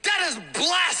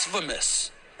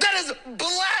blasphemous. That is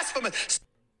blasphemous.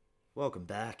 Welcome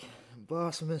back.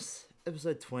 Blasphemous,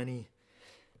 episode 20.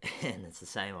 And it's the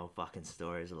same old fucking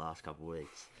story as the last couple of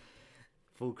weeks.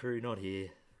 Full crew not here.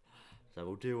 So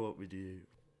we'll do what we do.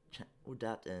 We'll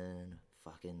adapt and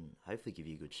fucking hopefully give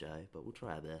you a good show, but we'll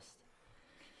try our best.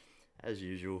 As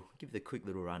usual, give the quick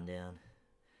little rundown.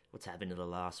 What's happened in the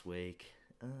last week.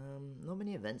 Not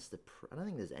many events I don't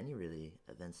think there's any really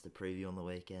events to preview on the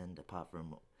weekend, apart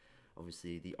from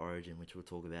obviously the Origin, which we'll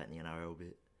talk about in the NRL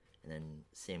bit. And then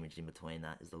sandwiched in between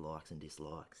that is the likes and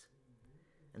dislikes.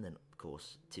 And then, of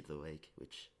course, tip of the week,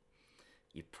 which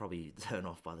you probably turn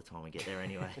off by the time we get there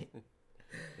anyway.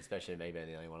 Especially me being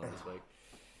the only one on this week.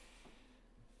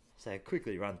 So,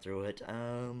 quickly run through it.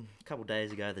 A couple of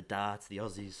days ago, the darts, the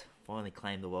Aussies, finally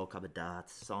claimed the World Cup of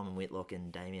darts. Simon Whitlock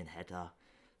and Damien Heta.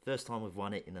 First time we've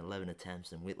won it in 11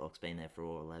 attempts, and Whitlock's been there for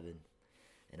all 11.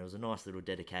 And it was a nice little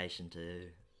dedication to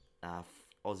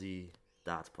Aussie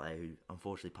darts player who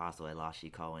unfortunately passed away last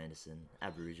year, Kyle Anderson,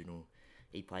 Aboriginal.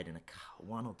 He played in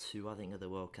one or two, I think, of the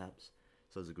World Cups.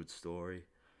 So it was a good story.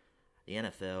 The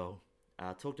NFL,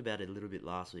 talked about it a little bit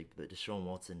last week, but Deshaun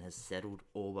Watson has settled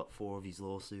all but 4 of his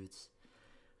lawsuits.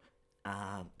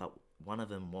 But one of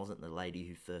them wasn't the lady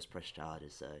who first pressed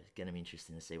charges, so it's going to be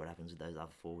interesting to see what happens with those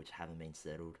other 4 which haven't been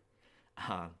settled.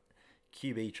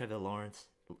 QB Trevor Lawrence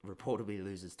reportedly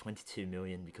loses $22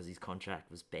 million because his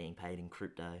contract was being paid in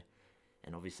crypto.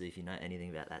 And obviously, if you know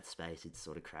anything about that space, it's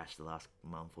sort of crashed the last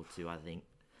month or two, I think.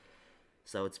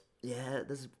 So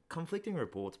there's conflicting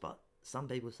reports, but some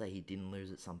people say he didn't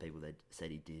lose it, some people said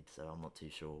he did, so I'm not too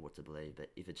sure what to believe. But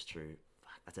if it's true,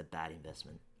 that's a bad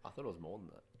investment. I thought it was more than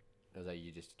that. It was like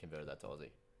you just converted that to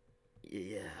Aussie.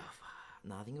 Yeah,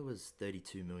 no, I think it was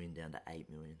 32 million down to 8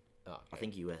 million. Oh, okay. I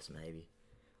think US maybe.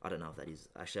 I don't know if that is.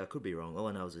 Actually, I could be wrong. All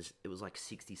I know is it was like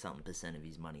 60-something% of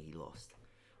his money he lost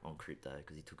on crypto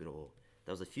because he took it all.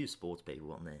 There was a few sports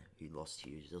people on there who lost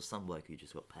huge. There was some bloke who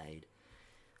just got paid.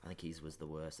 I think his was the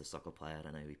worst, a soccer player. I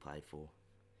don't know who he played for.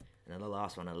 And then the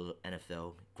last one,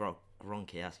 NFL,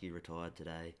 Gronkowski retired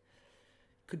today.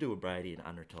 Could do a Brady and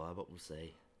unretire, but we'll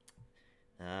see.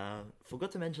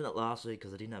 Forgot to mention it last week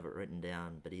because I didn't have it written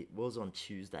down, but it was on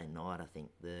Tuesday night, I think.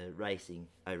 The racing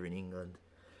over in England.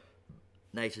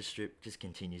 Nature Strip just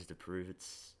continues to prove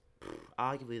it's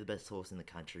arguably the best horse in the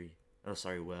country.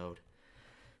 World.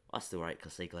 I still rate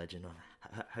Classic Legend.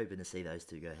 I'm hoping to see those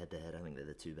two go head to head. I think they're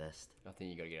the two best. I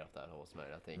think you got to get off that horse, mate.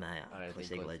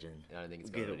 Classic Legend. I don't think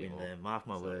it's we'll going give it Winburn. Mark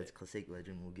my words. Classic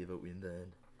Legend will give it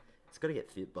Winburn. It's got to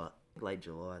get fit, but late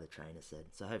July, the trainer said.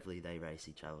 So hopefully they race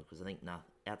each other because I think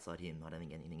outside him, I don't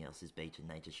think anything else is beating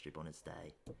Nature Strip on its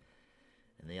day.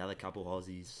 And the other couple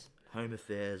Aussies, Home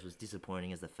Affairs was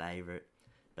disappointing as the favourite,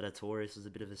 but Artorias was a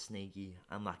bit of a sneaky,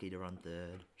 unlucky to run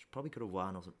third. She probably could have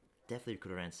won, or definitely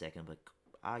could have ran second, but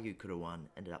argue could have won,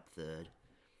 ended up third.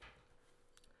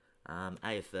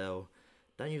 AFL,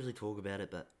 don't usually talk about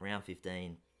it, but round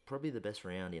 15, probably the best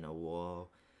round in a while.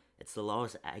 It's the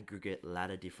lowest aggregate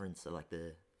ladder difference, so like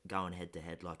the going head to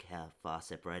head, like how far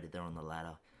separated they're on the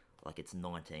ladder. Like it's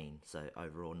 19, so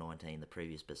overall 19, the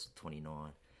previous best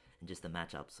 29. And just the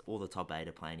matchups, all the top 8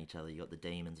 are playing each other. You got the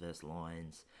Demons versus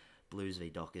Lions, Blues v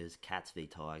Dockers, Cats v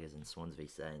Tigers, and Swans v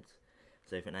Saints.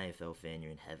 So if an AFL fan,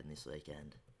 you're in heaven this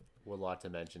weekend. Would like to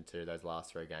mention too, those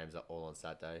last 3 games are all on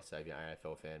Saturday. So if you're an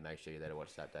AFL fan, make sure you're there to watch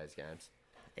Saturday's games.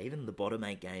 Even the bottom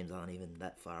 8 games aren't even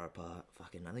that far apart.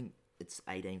 I think it's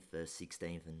 18th versus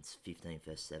 16th and 15th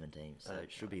versus 17th. So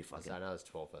it should be fucking. So I know it's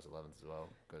 12th versus 11th as well.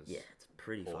 Cause yeah, it's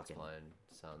pretty fucking playing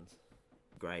Suns.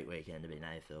 Great weekend to be an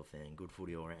AFL fan. Good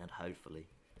footy all round, hopefully.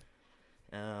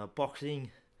 Boxing,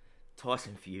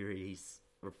 Tyson Fury's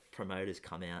promoters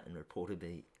come out and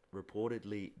reportedly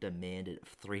demanded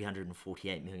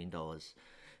 $348 million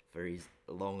for his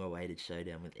long-awaited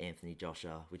showdown with Anthony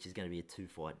Joshua, which is going to be a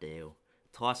 2-fight deal.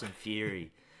 Tyson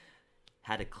Fury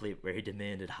had a clip where he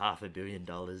demanded $500 million.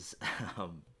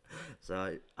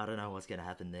 So I don't know what's going to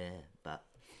happen there, but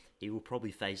he will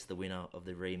probably face the winner of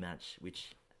the rematch,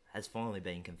 which has finally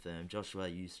been confirmed. Joshua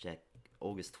Usyk,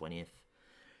 August 20th.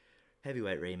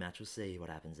 Heavyweight rematch. We'll see what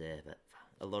happens there, but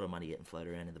a lot of money getting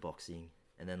floated around in the boxing.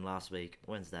 And then last week,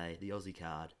 Wednesday, the Aussie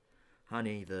card.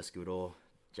 Honey versus Goodall.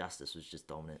 Justice was just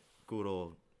dominant.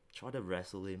 Goodall tried to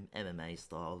wrestle him, MMA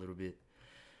style a little bit.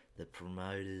 The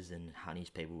promoters and Honey's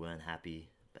people weren't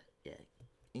happy. But yeah,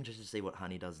 interested to see what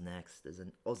Honey does next. There's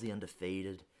an Aussie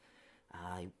undefeated.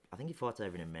 I think he fights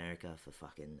over in America for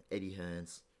fucking Eddie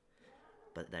Hearns.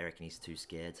 But they reckon he's too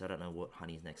scared, so I don't know what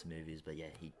Honey's next move is. But yeah,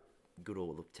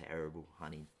 Goodall looked terrible.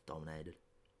 Honey dominated.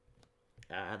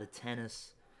 The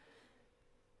tennis.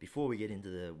 Before we get into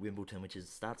the Wimbledon, which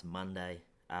starts Monday,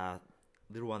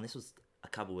 little one, this was a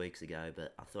couple weeks ago,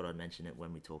 but I thought I'd mention it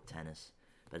when we talk tennis.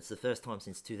 But it's the first time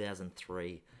since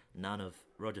 2003 none of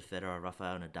Roger Federer,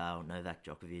 Rafael Nadal, Novak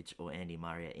Djokovic, or Andy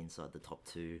Murray are inside the top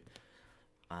two.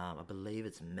 I believe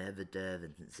it's Medvedev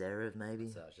and Zverev, maybe.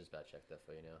 So I was just about to check that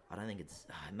for you now. I don't think it's...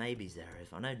 maybe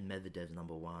Zverev. I know Medvedev's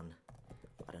number one.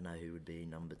 I don't know who would be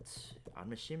number two.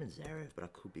 I'm assuming Zverev, but I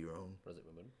could be wrong. What is it,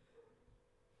 Wimbledon?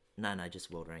 No, just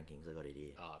world rankings. I got it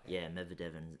here. Oh, okay. Yeah,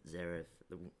 Medvedev and Zverev.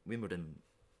 The Wimbledon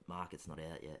market's not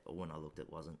out yet, or when I looked, it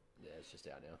wasn't. Yeah, it's just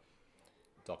out now.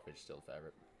 Djokovic's still the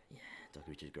favourite.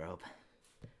 Djokovic's grub.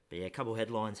 But yeah, a couple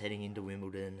headlines heading into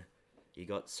Wimbledon. You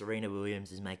got Serena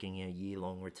Williams is making a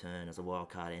year-long return as a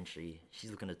wildcard entry. She's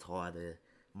looking to tie the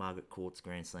Margaret Court's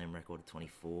Grand Slam record of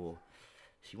 24.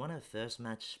 She won her first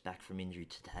match back from injury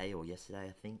today or yesterday,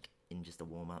 I think, in just a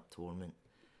warm-up tournament.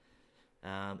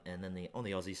 And then on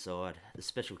the Aussie side, the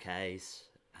Special Ks.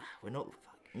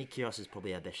 Nick Kyrgios is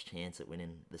probably our best chance at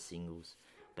winning the singles,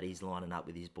 but he's lining up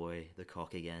with his boy, the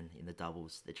Cock, again in the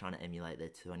doubles. They're trying to emulate their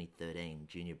 2013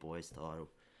 junior boys title.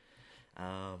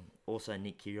 Also,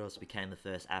 Nick Kyrgios became the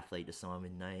first athlete to sign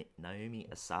with Naomi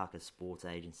Osaka Sports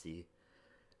Agency.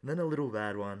 And then a little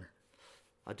bad one.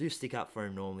 I do stick up for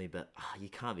him normally, but you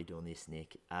can't be doing this,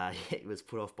 Nick. He was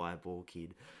put off by a ball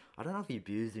kid. I don't know if he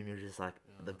abused him or just like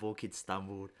the ball kid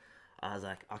stumbled. I was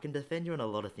like, I can defend you on a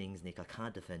lot of things, Nick. I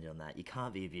can't defend you on that. You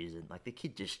can't be abusing. Like, the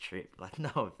kid just tripped. Like, no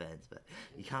offense, but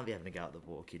you can't be having to go at the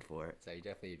ball kid for it. So you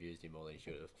definitely abused him more than he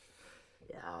should have.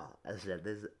 Yeah, as I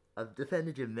said, I've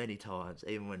defended you many times,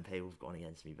 even when people have gone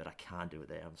against me, but I can't do it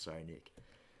there. I'm sorry, Nick.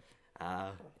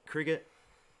 Cricket.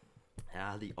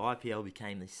 The IPL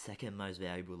became the second most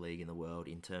valuable league in the world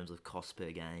in terms of cost per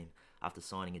game after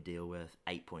signing a deal worth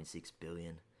 $8.6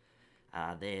 billion.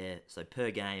 So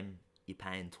per game, you're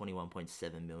paying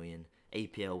 $21.7 million.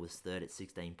 EPL was third at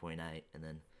 $16.8, and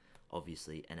then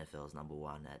obviously NFL's number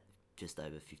one at just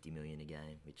over $50 million a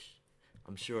game, which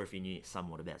I'm sure if you knew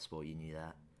somewhat about sport, you knew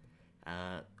that.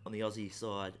 On the Aussie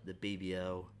side, the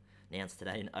BBL announced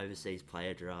today an overseas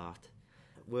player draft,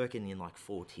 working in like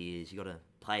 4 tiers. You got to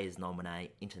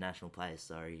international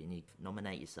players, and you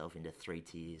nominate yourself into 3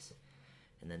 tiers.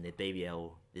 And then the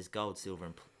BBL, there's gold, silver,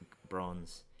 and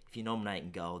bronze. If you nominate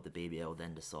in gold, the BBL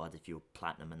then decides if you're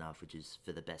platinum enough, which is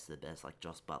for the best of the best, like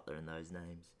Joss Butler and those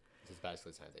names. It's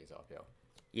basically the same thing as IPL.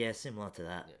 Yeah, similar to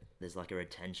that. Yeah. There's like a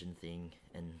retention thing,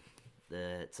 and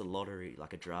it's a lottery,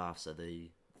 like a draft. So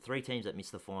the 3 teams that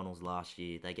missed the finals last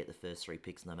year, they get the first 3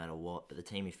 picks no matter what. But the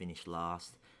team who finished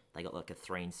last, they got like a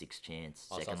 3 in 6 chance.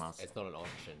 Second last. It's not an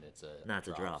auction. It's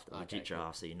a draft. A legit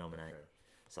draft. So you nominate. True.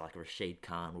 So like Rashid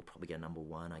Khan will probably get number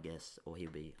 1, I guess, or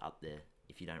he'll be up there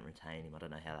if you don't retain him. I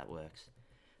don't know how that works.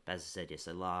 But as I said,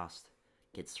 so last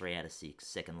gets 3 out of 6,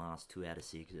 second last 2 out of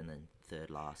 6, and then third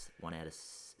last 1 out of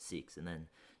 6, and then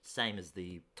same as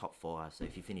the top 5. So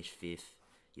if you finish 5th,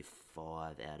 you're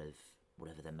 5 out of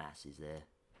whatever the mass is there.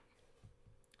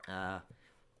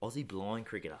 Aussie blind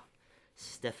cricketer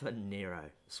Stefan Nero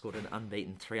scored an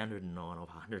unbeaten 309 off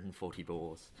 140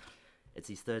 balls. It's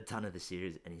his 3rd ton of the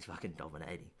series, and he's fucking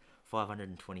dominating.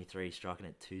 523, striking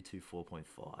at 224.5.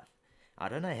 I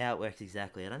don't know how it works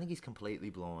exactly. I don't think he's completely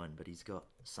blind, but he's got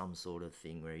some sort of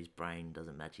thing where his brain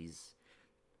doesn't match he's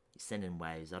sending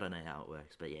waves. I don't know how it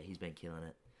works, but yeah, he's been killing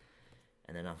it.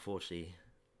 And then unfortunately,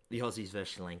 the Aussies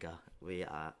versus Sri Lanka, we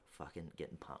are fucking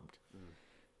getting pumped.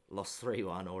 Lost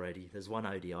 3-1 already. There's 1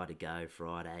 ODI to go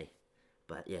Friday.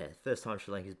 But yeah, first time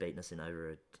Sri Lanka's beaten us in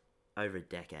over a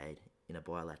decade in a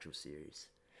bilateral series.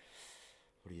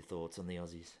 What are your thoughts on the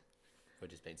Aussies? We've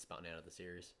just been spun out of the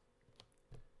series.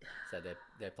 So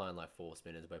they're playing like 4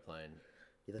 spinners. We're playing.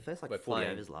 Yeah, they faced like We're 40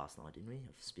 playing- overs last night, didn't we?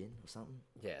 Of spin or something.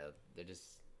 Yeah, they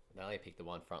only picked the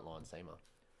 1 frontline seamer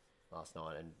last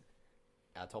night, and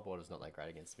our top order's not that great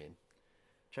against spin.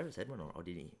 Travis Head went on, or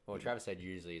did he? Well, Travis Head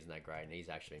usually isn't that great, and he's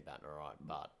actually been batting alright.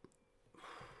 But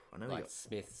I know like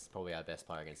Smith's probably our best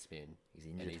player against spin. He's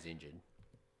injured. And he's injured.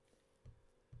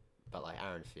 But like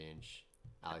Aaron Finch,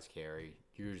 Alex Carey,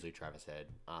 usually Travis Head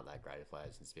aren't that great of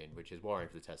players in spin, which is worrying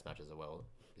for the Test matches as well,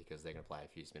 because they're going to play a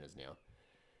few spinners now.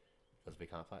 Because we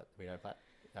don't play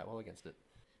that well against it.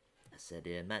 I said,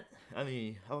 yeah, Matt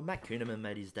Kuhneman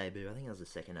made his debut. I think that was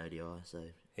the 2nd ODI, so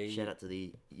shout out to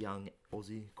the young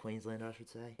Aussie Queenslander, I should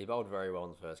say. He bowled very well in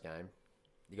the first game.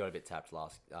 He got a bit tapped the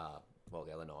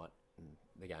other night. And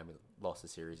the game we lost the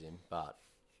series in, but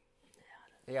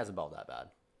he hasn't bowled that bad.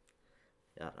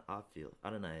 Yeah, I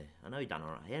don't know. I know he done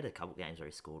alright. He had a couple games where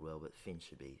he scored well, but Finch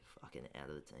should be fucking out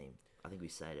of the team. I think we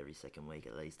say it every second week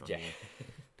at least on here.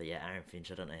 But yeah, Aaron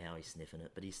Finch, I don't know how he's sniffing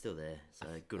it, but he's still there, so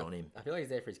good on him. I feel like he's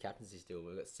there for his captaincy still.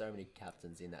 We've got so many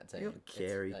captains in that team.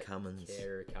 Carey, Cummins,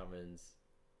 Carey, Cummins,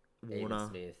 Warner, Ian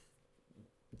Smith,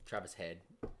 Travis Head.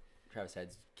 Travis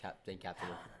Head's been captain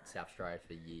of South Australia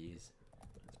for years.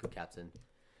 He's a good captain.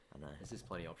 I know. There's just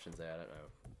plenty of options there. I don't know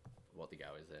what the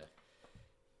go is there.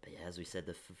 But yeah, as we said,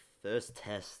 the first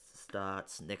test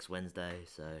starts next Wednesday.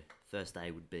 So first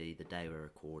day would be the day we're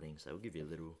recording. So we'll give you a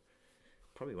little.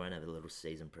 Probably won't have a little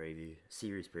series preview.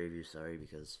 Sorry,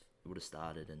 because it would have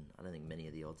started, and I don't think many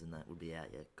of the odds in that would be out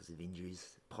yet because of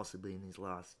injuries, possibly in his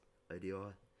last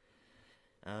ODI.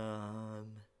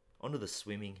 Onto the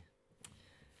swimming.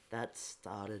 That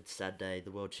started Saturday,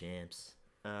 the World Champs.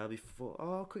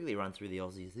 I'll quickly run through the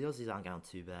Aussies. The Aussies aren't going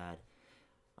too bad.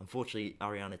 Unfortunately,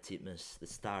 Ariana Titmus, the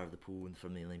star of the pool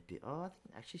from the Olympic. I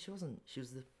think actually she wasn't. She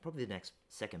was probably the next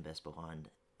second best behind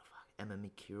Emma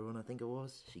McKeown, I think it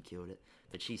was. She killed it,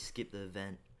 but she skipped the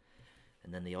event.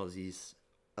 And then the Aussies,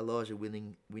 Elijah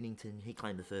Winnington, he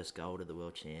claimed the first gold at the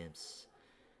World Champs.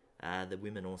 The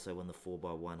women also won the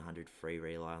 4x100 free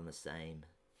relay on the same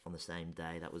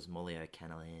day. That was Molly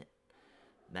O'Callaghan,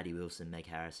 Maddie Wilson, Meg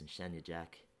Harris, and Shania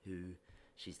Jack, who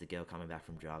she's the girl coming back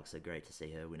from drugs. So great to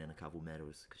see her winning a couple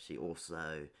medals because she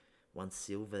also won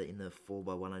silver in the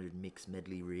 4x100 mixed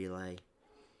medley relay,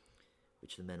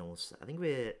 which the men also. I think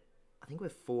we're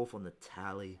fourth on the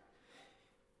tally.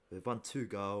 We've won 2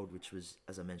 gold, which was,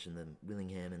 as I mentioned, the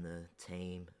Willingham and the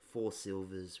team. 4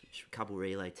 silvers, which a couple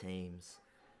relay teams.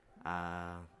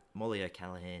 Molly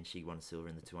O'Callaghan, she won silver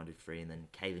in the 200 free, and then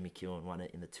Kaylee McKeown won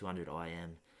it in the 200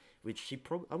 IM, which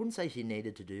I wouldn't say she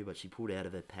needed to do, but she pulled out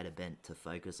of her pad event to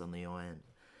focus on the IM.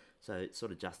 So it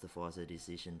sort of justifies her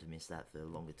decision to miss that for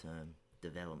longer term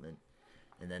development.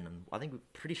 And then we're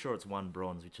pretty sure it's 1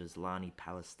 bronze, which is Lani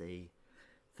Palestine.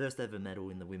 First ever medal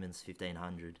in the women's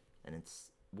 1500, and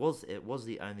it was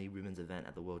the only women's event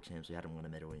at the World Champs we hadn't won a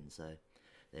medal in. So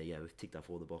there you go, we've ticked off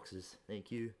all the boxes.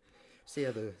 Thank you. See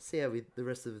how the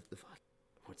rest of the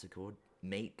what's it called,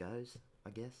 meet goes,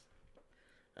 I guess.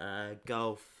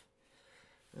 Golf.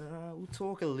 We'll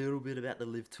talk a little bit about the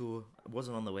Live Tour. It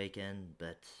wasn't on the weekend,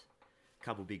 but a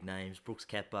couple big names: Brooks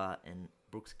Koepka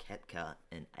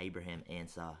and Abraham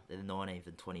Ansah. They're the 19th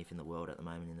and 20th in the world at the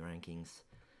moment in the rankings.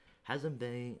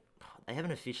 They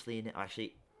haven't officially.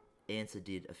 Actually, Ansah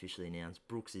did officially announce.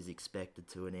 Brooks is expected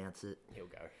to announce it. He'll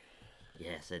go.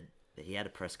 Yeah, said he had a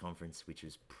press conference which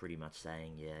was pretty much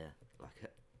saying,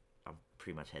 I'm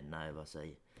pretty much heading over. So,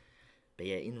 but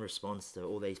yeah, in response to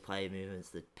all these player movements,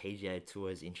 the PGA Tour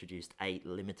has introduced 8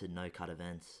 limited no-cut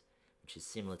events, which is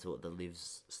similar to what the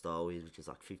Live's style is, which is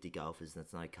like 50 golfers and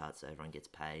it's no cut, so everyone gets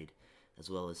paid, as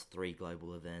well as 3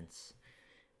 global events.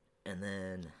 And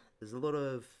then there's a lot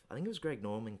of, I think it was Greg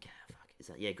Norman.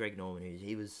 Greg Norman,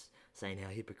 he was saying how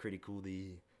hypocritical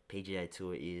the PGA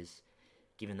Tour is,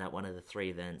 given that one of the 3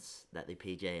 events that the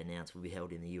PGA announced will be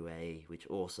held in the UAE, which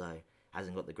also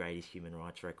hasn't got the greatest human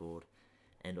rights record,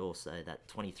 and also that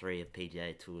 23 of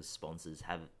PGA Tour's sponsors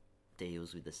have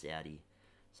deals with the Saudi.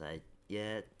 So,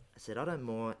 yeah, I said I don't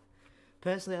mind.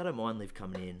 Personally, I don't mind Liv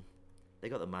coming in. They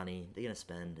got the money. They're going to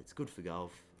spend. It's good for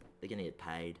golf. They're going to get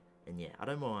paid. And yeah, I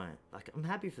don't mind. I'm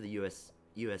happy for the US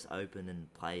Open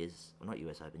and players, well, not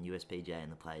US Open, US PGA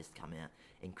and the players to come out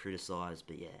and criticise,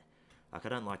 but yeah, I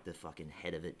don't like the fucking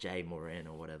head of it, Jay Moran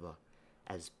or whatever.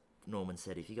 As Norman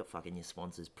said, if you got fucking your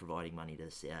sponsors providing money to the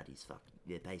Saudis,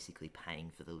 they're basically paying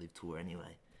for the Live Tour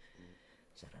anyway.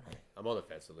 So I don't know. I'm on the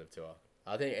fence with Live Tour.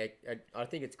 I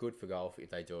think it's good for golf if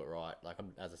they do it right.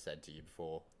 As I said to you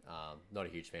before, not a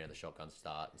huge fan of the shotgun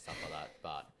start and stuff like that,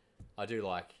 but I do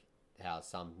like how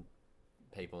some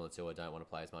people on the tour don't want to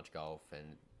play as much golf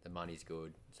and the money's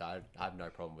good. So I have no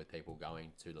problem with people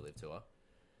going to the Live Tour.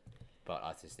 But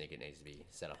I just think it needs to be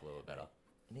set up a little better.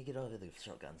 You need to get over the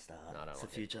shotgun start. No, I don't it's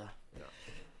like the future. No.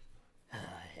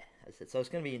 Yeah. So it's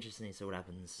going to be interesting to see what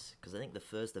happens. Because I think the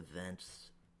first event...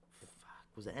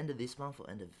 was it end of this month or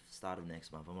start of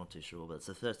next month? I'm not too sure. But it's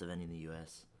the first event in the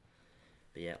US.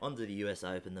 But yeah, on to the US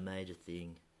Open, the major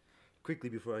thing. Quickly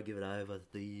before I give it over,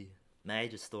 the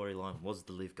major storyline was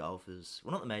the Live golfers.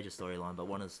 Well, not the major storyline, but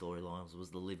one of the storylines was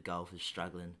the Live golfers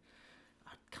struggling.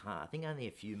 I think only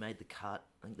a few made the cut.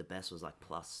 I think the best was like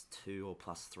 +2 or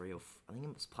 +3, or I think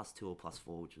it was +2 or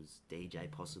 +4, which was DJ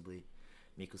possibly.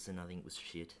 Mickelson, I think, was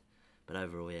shit. But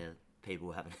overall, yeah,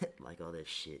 people haven't they're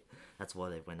shit. That's why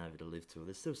they went over to Live Tour.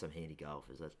 There's still some handy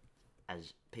golfers.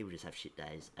 As people just have shit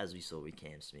days, as we saw with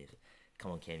Cam Smith.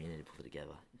 Come on, Cam, you need to put it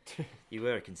together. You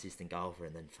were a consistent golfer,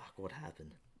 and then what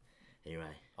happened?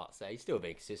 Anyway. Oh, so he's still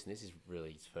being consistent. This is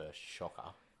really his first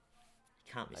shocker.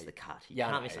 You can't miss the cut.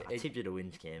 I tipped you to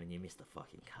win, Cam, and you missed the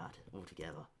fucking cut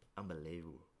altogether.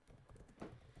 Unbelievable.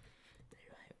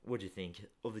 Anyway, what do you think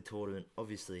of the tournament?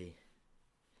 Obviously,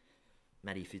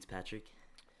 Matty Fitzpatrick.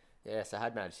 Yeah, so I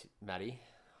had Matty.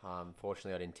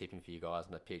 Fortunately, I didn't tip him for you guys,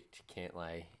 and I picked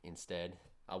Cantlay instead.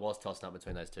 I was tossing up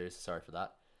between those two, so sorry for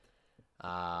that.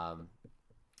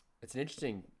 It's an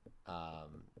interesting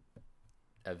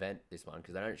event, this one,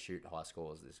 because they don't shoot high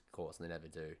scores this course, and they never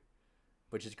do,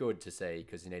 which is good to see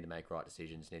because you need to make right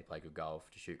decisions, you need to play good golf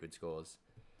to shoot good scores.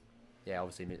 Yeah,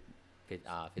 obviously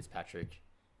Fitzpatrick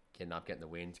getting the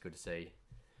win. It's good to see.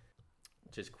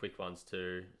 Just quick ones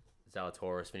too.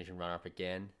 Zalatoris finishing runner-up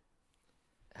again.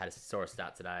 Saw a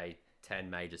stat today, 10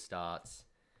 major starts,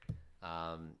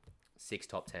 6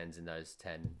 top 10s in those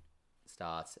 10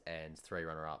 starts, and 3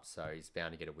 runner-ups, so he's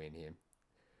bound to get a win here.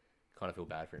 Kind of feel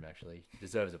bad for him, actually. He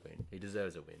deserves a win.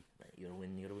 Mate, you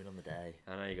gotta win on the day.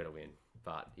 I know you got to win,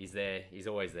 but he's there. He's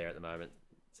always there at the moment,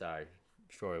 so I'm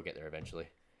sure he'll get there eventually.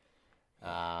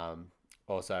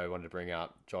 Also, wanted to bring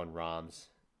up John Rahm's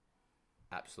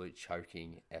absolute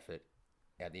choking effort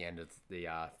at the end of the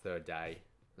third day.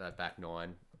 That back 9,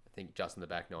 I think just in the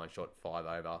back 9 shot 5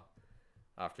 over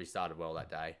after he started well that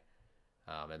day,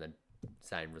 and then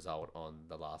same result on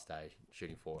the last day,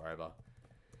 shooting 4 over.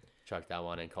 Choked that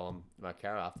one, and Colin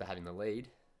Markara after having the lead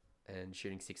and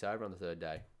shooting 6 over on the third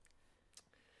day.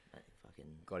 Mate,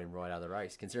 fucking Got him right out of the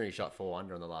race, considering he shot 4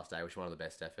 under on the last day, which is one of the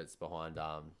best efforts behind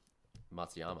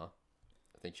Matsuyama.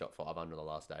 I think shot 5 under the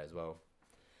last day as well.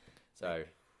 So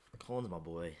Colin's my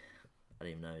boy. I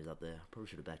didn't even know he was up there. Probably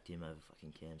should have backed him over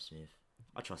fucking Cam Smith.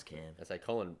 I trust Cam. I say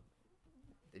Colin,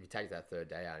 if he takes that third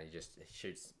day out and he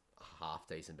shoots half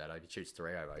decent better, if he shoots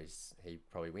 3 over, he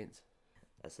probably wins.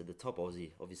 I said the top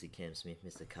Aussie, obviously Cam Smith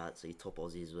missed the cut, so your top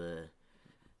Aussies were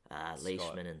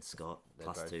Leishman and Scott, They're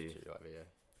plus both 2. Over, yeah.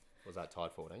 Was that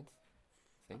tied 14th?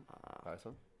 I think. Both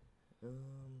of them?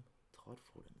 Tied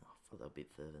 14th. I thought they were a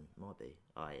bit further. Might be.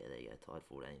 Oh yeah, there you go, tied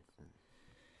 14th.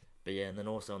 But yeah, and then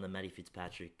also on the Matty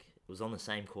Fitzpatrick, it was on the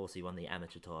same course he won the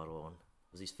amateur title on.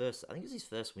 It was his first, I think it was his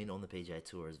first win on the PGA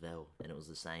Tour as well, and it was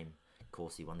the same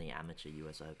course he won the amateur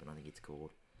US Open, I think it's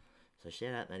called. So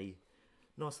shout out Matty.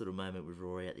 Nice little moment with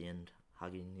Rory at the end,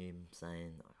 hugging him,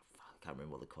 saying, I can't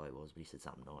remember what the quote was, but he said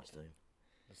something nice to him.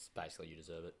 It's basically, you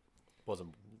deserve it.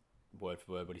 Wasn't word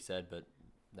for word what he said, but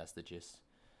that's the gist.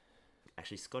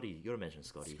 Actually, Scotty, you gotta mention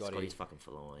Scotty. Scotty's fucking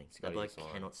flying. That bloke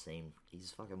cannot seem.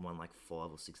 He's fucking won like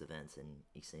 5 or 6 events, and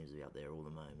he seems to be up there all the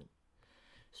moment.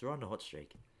 So we're on a hot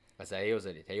streak. I say he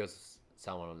was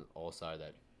someone also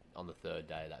that on the third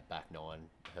day that back 9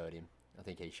 hurt him. I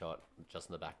think he shot just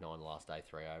in the back 9 last day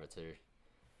 3 over too.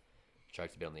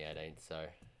 Choked a bit on the 18th. So.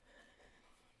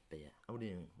 But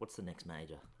yeah, what's the next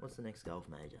major? What's the next golf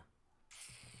major?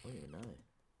 I don't even know.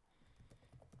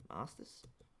 Masters?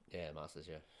 Yeah, Masters.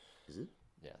 Yeah. Is it?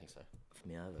 Yeah, I think so. For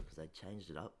me over, because they changed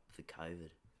it up for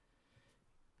COVID.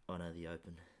 Oh no, the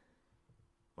Open.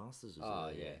 Masters was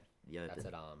the Open. That's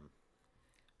at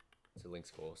it's a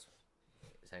links course.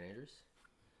 St Andrews.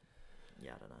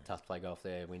 Yeah, I don't know. Tough to play golf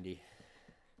there, windy.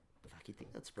 Fuck, you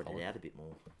think that'd spread Colin. it out a bit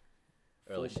more?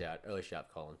 Early shout,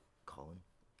 Colin. Colin,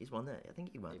 he's won that. I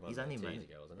think he won. He's that only 2 made. years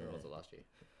ago, wasn't it? Or was it last year?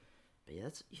 But yeah,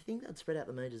 you think that'd spread out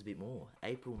the majors a bit more?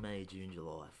 April, May, June,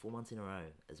 July, 4 months in a row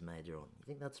as major on. You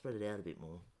think that'd spread it out a bit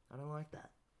more? I don't like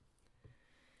that.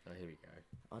 Oh, here we go.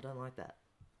 I don't like that.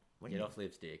 Get off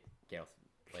lipstick. Get off.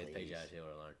 Leave Please. PGA Tour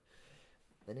alone.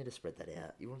 They need to spread that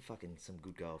out. You want fucking some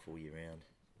good golf all year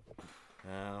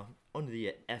round. On to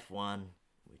the F1,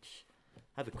 which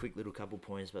have a quick little couple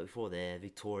points, but before there,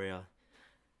 Victoria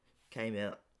came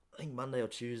out, I think Monday or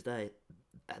Tuesday.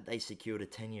 They secured a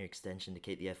 10-year extension to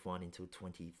keep the F1 until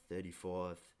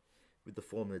 2035, with the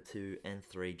Formula 2 and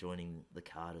 3 joining the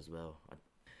card as well.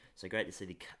 So great to see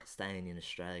the staying in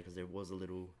Australia, because there was a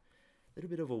little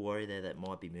bit of a worry there that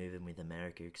might be moving with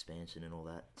America expansion and all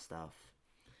that stuff.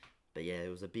 But yeah, it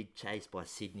was a big chase by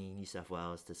Sydney, New South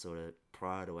Wales to sort of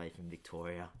pry it away from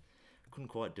Victoria. Couldn't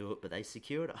quite do it, but they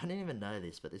secured, I didn't even know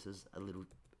this, but this is a little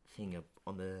thing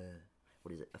on the,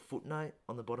 a footnote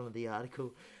on the bottom of the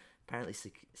article. Apparently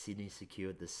Sydney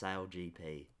secured the Sail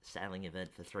GP, sailing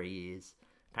event for 3 years.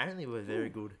 Apparently we're very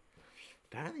good.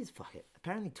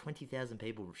 Apparently 20,000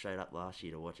 people showed up last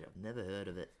year to watch it. I've never heard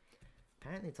of it.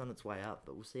 Apparently it's on its way up,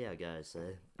 but we'll see how it goes. So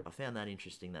I found that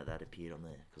interesting that appeared on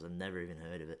there, because I've never even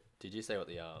heard of it. Did you say what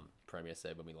the Premier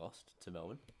said when we lost to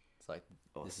Melbourne? It's like,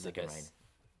 this is the best. Rain.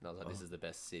 And I was like, this is the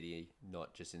best city,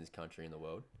 not just in this country, in the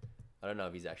world. I don't know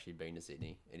if he's actually been to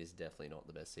Sydney. It is definitely not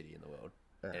the best city in the world.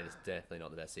 And it's definitely not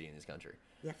the best city in this country.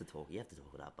 You have to talk it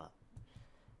up, but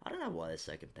I don't know why they're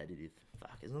so competitive.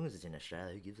 Fuck, as long as it's in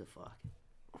Australia, who gives a fuck?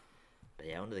 But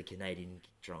yeah, onto the Canadian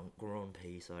Grand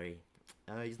Prix, sorry.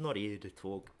 He's not here to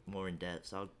talk more in depth,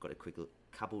 so I've got a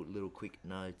couple little quick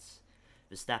notes.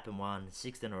 Verstappen won,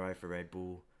 6th in a row for Red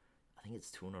Bull. I think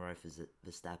it's 2 in a row for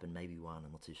Verstappen, maybe 1,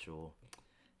 I'm not too sure.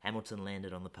 Hamilton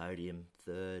landed on the podium,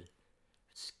 third.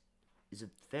 It's is a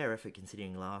fair effort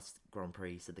considering last Grand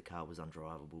Prix he said the car was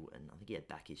undrivable, and I think he had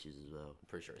back issues as well. I'm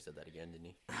pretty sure he said that again, didn't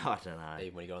he? I don't know.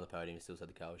 Even when he got on the podium, he still said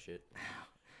the car was shit.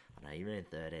 I know, he ran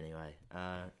third anyway.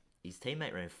 His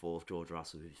teammate ran fourth, George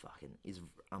Russell, who fucking is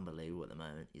unbelievable at the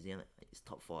moment. He's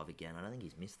top 5 again. I don't think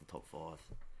he's missed the top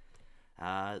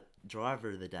 5.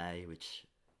 Driver of the day, which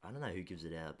I don't know who gives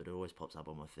it out, but it always pops up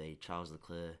on my feed, Charles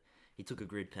Leclerc. He took a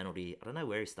grid penalty. I don't know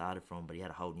where he started from, but he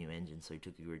had a whole new engine, so he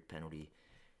took a grid penalty.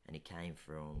 And he came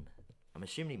from, I'm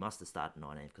assuming he must have started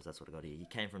 19th, because that's what I got here. He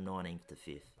came from 19th to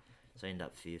 5th. So he ended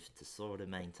up 5th to sort of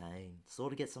maintain,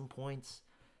 sort of get some points,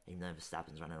 even though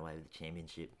Verstappen's running away with the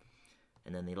championship.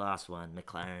 And then the last one,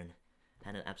 McLaren,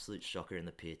 had an absolute shocker in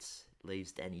the pits.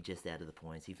 Leaves Danny just out of the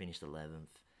points. He finished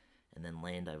 11th. And then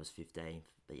Lando was 15th.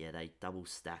 But yeah, they double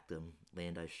stacked them.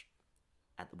 Lando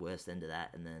at the worst end of that.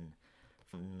 And then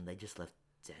they just left,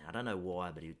 I don't know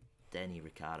why, but Danny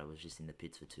Ricciardo was just in the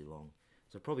pits for too long.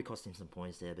 So it probably cost him some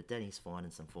points there. But Danny's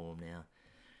finding some form now,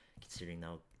 considering they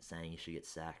were saying he should get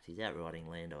sacked. He's outriding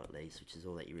Lando at least, which is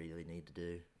all that you really need to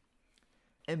do.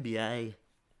 NBA.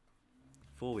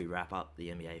 Before we wrap up the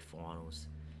NBA finals,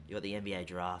 you got the NBA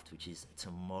draft, which is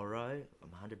tomorrow.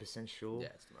 I'm 100% sure. Yeah,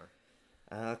 it's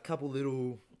tomorrow. A couple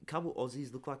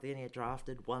Aussies look like they're gonna get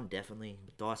drafted. One definitely,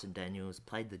 Dyson Daniels,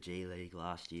 played the G League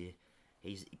last year.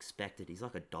 He's expected. He's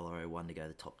like $1.01 to go to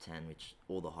the top 10, which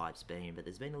all the hype's been. But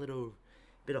there's been a little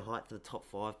bit of hype for the top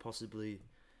 5, possibly.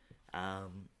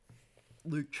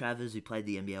 Luke Travers, who played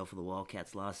the NBL for the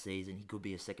Wildcats last season, he could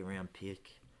be a second-round pick.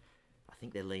 I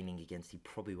think they're leaning against he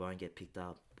probably won't get picked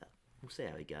up. But we'll see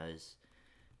how he goes.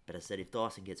 But I said if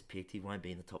Dyson gets picked, he won't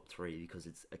be in the top 3 because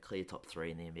it's a clear top 3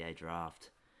 in the NBA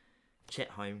draft. Chet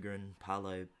Holmgren,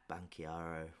 Paolo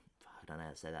Banchero, I don't know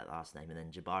how to say that last name, and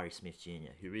then Jabari Smith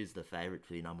Jr., who is the favourite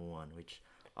to be number 1, which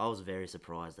I was very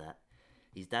surprised at.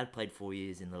 His dad played 4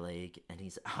 years in the league, and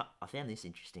I found this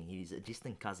interesting. He's a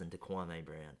distant cousin to Kwame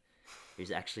Brown,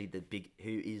 who's actually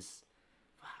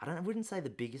I wouldn't say the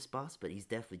biggest bust, but he's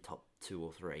definitely top 2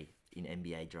 or 3 in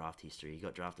NBA draft history. He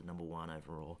got drafted number 1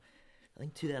 overall, I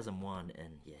think 2001,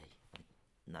 and yeah,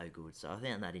 no good. So I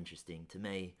found that interesting. To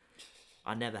me,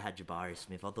 I never had Jabari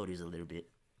Smith. I thought he was a little bit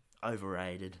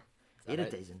overrated. I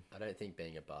don't think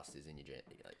being a bust is in your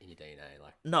DNA.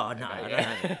 Like I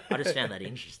don't. I just found that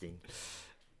interesting.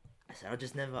 I said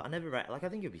I never like. I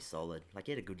think he'd be solid. Like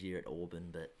he had a good year at Auburn,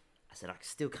 but I said I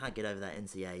still can't get over that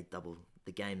NCAA double.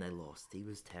 The game they lost, he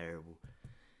was terrible.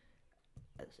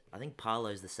 I think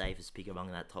Paolo's the safest pick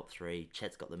among that top 3.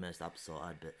 Chet's got the most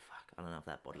upside, but fuck, I don't know if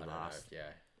that body lasts.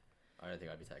 I don't think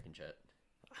I'd be taking Chet.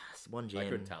 One GM, like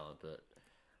good talent, but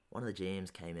one of the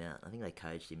GMs came out. I think they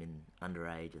coached him in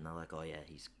underage, and they're like, "Oh yeah,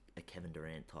 he's a Kevin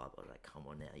Durant type." I was like, "Come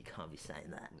on now, you can't be saying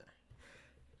that." No.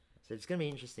 So it's gonna be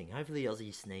interesting. Hopefully,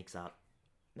 Aussie sneaks up.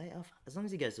 Mate, as long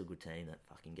as he goes to a good team that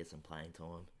fucking gets some playing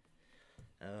time.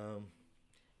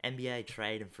 NBA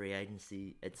trade and free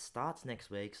agency. It starts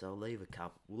next week, so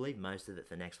we'll leave most of it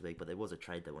for next week. But there was a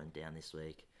trade that went down this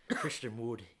week. Christian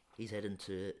Wood, he's heading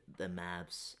to the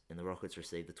Mavs, and the Rockets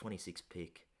received the 26th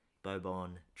pick.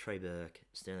 Boban, Trey Burke,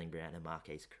 Sterling Brown, and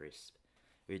Marquise Crisp,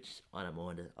 which I don't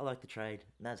mind it. I like the trade.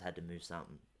 Mavs had to move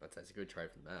something. I'd say it's a good trade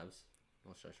for the Mavs. I'm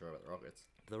not so sure about the Rockets.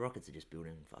 But the Rockets are just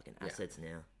building fucking assets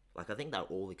now. Like I think they're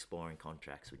all expiring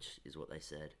contracts, which is what they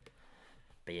said.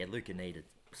 But yeah, Luka needed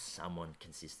someone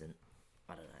consistent.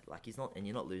 I don't know. Like he's not, and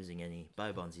you're not losing any.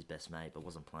 Boban's his best mate, but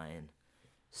wasn't playing.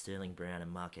 Sterling Brown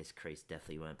and Marquez Crease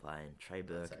definitely weren't playing. Trey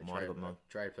Burke might have got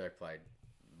Trey Burke played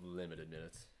limited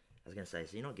minutes. I was gonna say,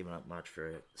 so you're not giving up much for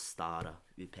a starter,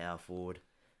 with power forward.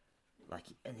 Like,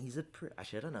 and he's actually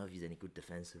I don't know if he's any good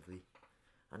defensively.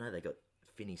 I know they got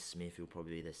Finney Smith, who'll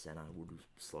probably be their center, would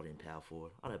slot in power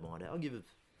forward. I don't mind it. I'll give it.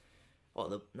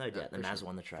 No doubt, the Mavs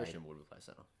won the trade. Christian Wood would play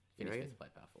center. Finney Smith play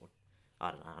power forward.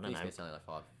 I don't know. Finney Smith's only like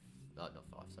 5. Not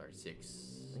 5. Sorry,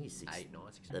 6. I think he's 6. 8, 9,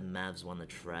 6. The Mavs won the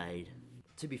trade.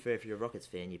 To be fair, if you're a Rockets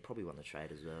fan, you probably won the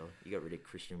trade as well. You got rid of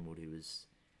Christian Wood, who was,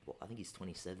 I think he's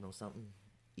 27 or something.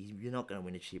 You're not going to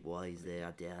win a chip while he's there.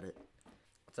 I doubt it.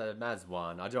 So Mavs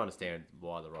won. I do understand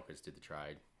why the Rockets did the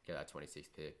trade. Get that 26th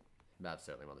pick. Mavs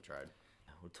certainly won the trade.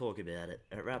 We'll talk about it.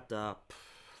 It wrapped up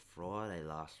Friday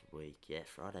last week. Yeah,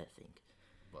 Friday, I think.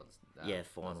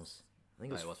 Finals. I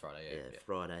think it was Friday. Yeah,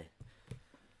 Friday.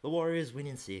 The Warriors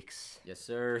winning 6. Yes,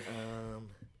 sir.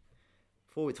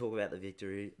 Before we talk about the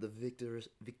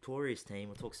victorious team,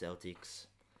 we'll talk Celtics.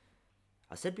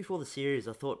 I said before the series,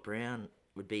 I thought Brown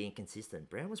would be inconsistent.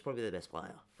 Brown was probably the best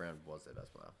player. Brown was their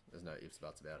best player. There's no ifs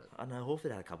buts about it. I know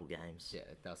Horford had a couple games. Yeah,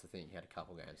 that's the thing. He had a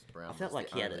couple games. Brown felt was like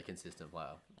the he had only a- consistent player.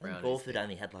 I think Brown Horford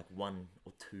only had like 1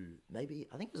 or 2, maybe.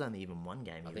 I think it was only even one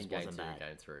game. I He think just game wasn't 2 bad. and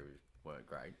game 3 weren't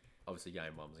great. Obviously,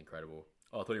 game 1 was incredible.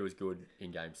 I thought he was good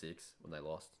in game 6 when they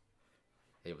lost.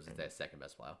 He was their second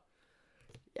best player.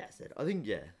 Yeah,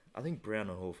 I think Brown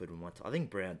and Horford were my. I think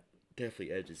Brown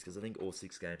definitely edges because I think all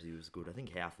 6 games he was good. I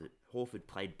think Horford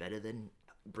played better than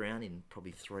Brown in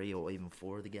probably 3 or even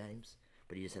 4 of the games,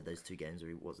 but he just had those 2 games where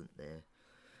he wasn't there.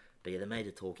 But yeah, the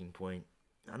major talking point.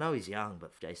 I know he's young,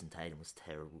 but Jason Tatum was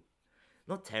terrible.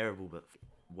 Not terrible, but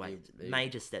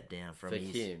major step down from For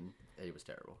his. him, he was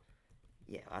terrible.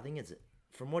 Yeah, I think it's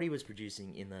from what he was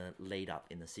producing in the lead up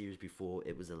in the series before.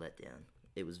 It was a letdown.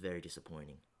 It was very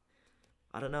disappointing.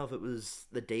 I don't know if it was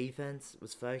the defense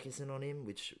was focusing on him,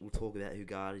 which we'll talk about who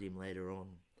guarded him later on,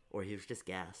 or he was just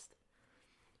gassed.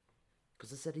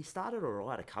 Because I said he started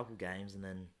alright a couple games, and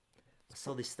then I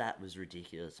saw this stat was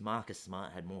ridiculous. Marcus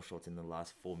Smart had more shots in the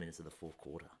last 4 minutes of the fourth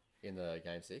quarter. In the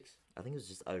game 6? I think it was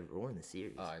just overall in the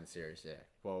series. Oh, in the series, yeah.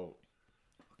 Well,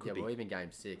 Could be. well, even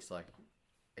game 6, like,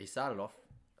 he started off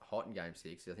hot in game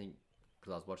 6. I think,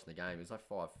 because I was watching the game, he was like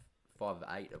 5 of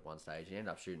 8 at one stage. He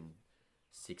ended up shooting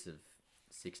 6 of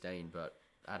 16, but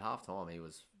at halftime he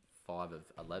was 5 of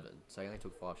 11. So he only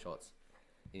took 5 shots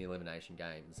in the elimination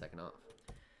game in the second half.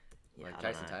 Yeah, Like, I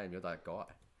don't Jason know. Tatum, you're that guy.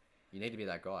 You need to be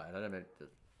that guy. And I don't know,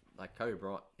 like Kobe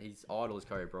Bryant, his idol is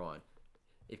Kobe Bryant.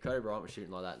 If Kobe Bryant was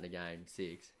shooting like that in the game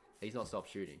 6, he's not stopped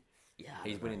shooting. Yeah, I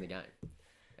He's don't winning know. the game.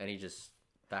 And he just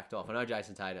backed off. I know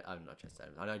Jason Tatum, not Jason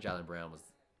Tatum, I know Jalen Brown was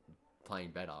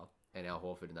playing better, and Al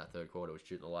Horford in that third quarter was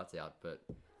shooting the lights out, but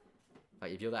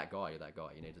like, if you're that guy, you're that guy.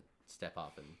 You need to step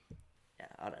up. And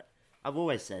Yeah, I've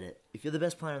always said it. If you're the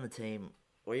best player on the team,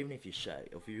 or even if you show,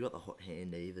 or if you've got the hot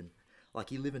hand, even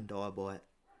like you live and die by it.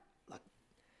 Like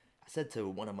I said to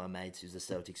one of my mates who's a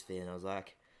Celtics fan, I was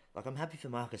like I'm happy for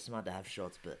Marcus Smart to have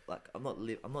shots, but like I'm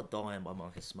not dying by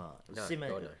Marcus Smart. It was No,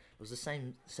 similar. God, no. It was the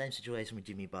same situation with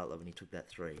Jimmy Butler when he took that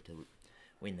 3 to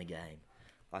win the game.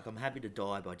 Like I'm happy to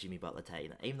die by Jimmy Butler taking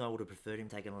that, even though I would have preferred him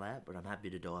taking a lap, but I'm happy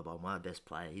to die by my best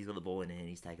player. He's got the ball in hand,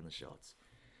 he's taking the shots.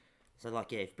 So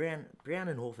like yeah, if Brown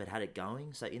and Horford had it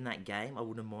going, so in that game I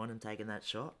wouldn't mind him taking that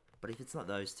shot. But if it's not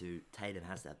those two, Tatum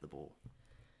has to have the ball.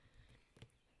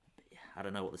 But yeah, I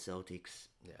don't know what the Celtics.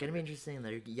 Yeah, Gonna be interesting.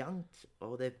 They're young.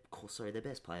 Their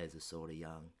best players are sort of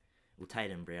young. Well,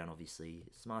 Tatum and Brown obviously.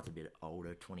 Smart's a bit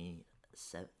older,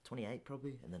 27, 28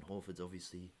 probably, and then Horford's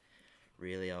obviously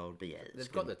really old. But yeah,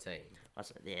 they've got the team. I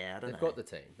don't They've know. got the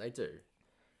team. They do.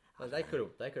 Like, they could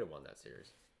have won that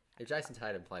series. If Jason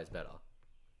Tatum plays better,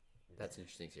 that's an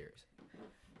interesting series.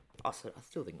 I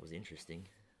still think it was interesting.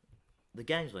 The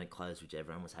games weren't close, which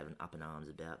everyone was having up in arms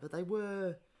about, but they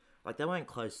were. Like, they weren't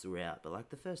close throughout, but like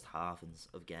the first half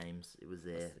of games, it was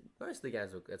there. Most of the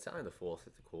games were. It's only the fourth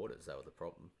quarters that were the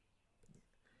problem.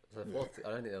 So the fourth, I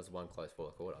don't think there was one close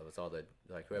fourth quarter. It was either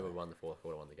like whoever won the fourth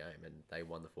quarter won the game, and they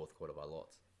won the fourth quarter by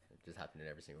lots. It just happened in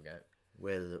every single game.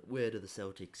 Where do the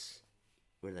Celtics?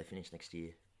 Where do they finish next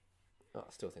year? Oh,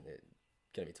 I still think they're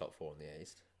going to be top 4 in the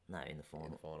East. No, in the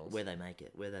final. finals. Where they make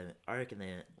it. I reckon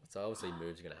they're. So obviously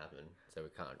moves are going to happen. So we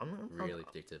can't I'm- really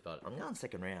predict it. But I'm going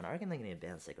second round. I reckon they're going to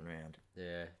bounce second round.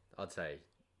 yeah, I'd say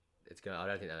it's going. I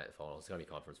don't think they're at the finals. It's going to be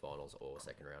conference finals or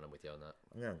second round. I'm with you on that.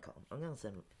 I'm going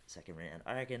second round.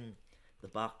 I reckon the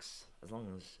Bucks. As long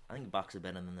as I think the Bucks are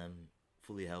better than them,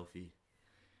 fully healthy.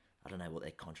 I don't know what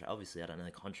their contract. Obviously, I don't know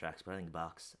their contracts, but I think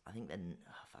Bucks. I think then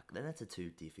then that's too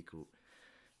difficult.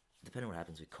 Depending on what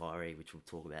happens with Kyrie, which we'll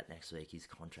talk about next week, his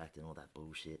contract and all that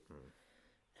bullshit.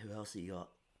 Who else have you got?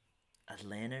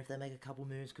 Atlanta, if they make a couple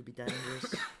moves, could be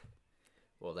dangerous.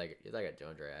 Well, they got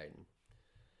DeAndre Ayton.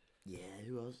 Yeah,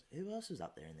 who else? Who else was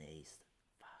up there in the East?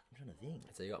 Fuck, I'm trying to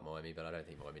think. So you got Miami, but I don't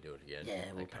think Miami do it again. Yeah,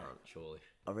 they well, can't surely.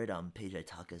 I read PJ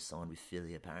Tucker signed with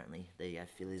Philly apparently. There you go,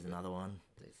 Philly's another one.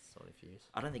 These sign a few.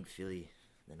 I don't think Philly.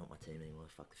 They're not my team anymore.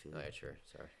 Fuck the Philly. Oh yeah, true.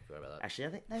 Sorry, forgot about that. Actually, I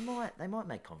think they might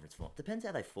make conference final. Depends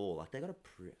how they fall. Like they got a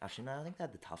actually no, I think they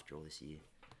had the tough draw this year.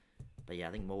 But yeah,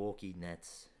 I think Milwaukee,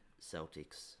 Nets,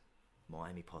 Celtics,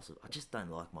 Miami possible. I just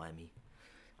don't like Miami.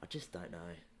 I just don't know.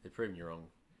 They're proving you wrong.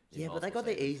 in Yeah, but they multiple got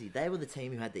the seasons. easy. They were the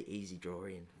team who had the easy draw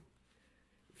in.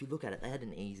 If you look at it, they had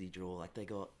an easy draw. Like they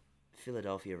got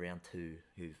Philadelphia round 2,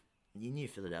 who you knew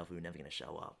Philadelphia were never going to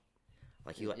show up.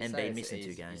 Like you got say Embiid it's missing easy,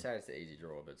 2 games. You say it's an easy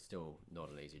draw, but still not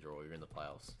an easy draw. You're in the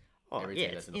playoffs. Oh Every yeah,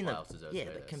 team that's it's in the in playoffs the deserves yeah. to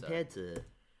be But there.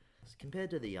 compared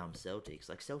to the Celtics,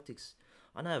 like Celtics,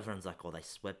 I know everyone's like, oh, they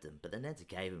swept them, but the Nets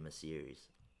gave them a series.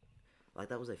 Like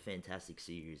that was a fantastic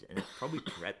series, and it probably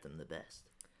prepped them the best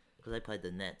because they played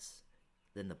the Nets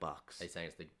than the Bucks. Are you saying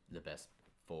it's the best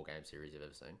 4-game series you've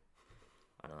ever seen?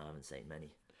 I don't know, I haven't seen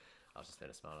many. I was just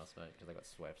being a smart ass, mate, because I got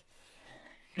swept.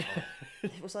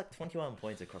 It was like 21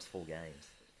 points across 4 games.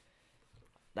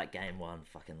 That game one,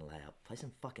 fucking layup. Play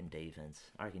some fucking defense.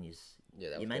 I reckon you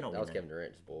may not win. That was it. Kevin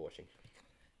Durant just ball watching.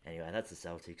 Anyway, that's the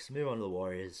Celtics. Move on to the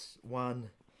Warriors.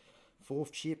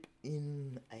 4th chip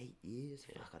in 8 years.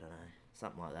 Fuck, I don't know.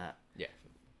 Something like that. Yeah.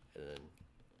 And then,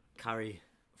 Curry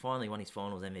finally won his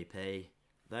finals MVP.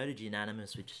 Voted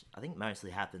unanimous, which I think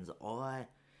mostly happens. I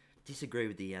disagree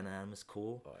with the unanimous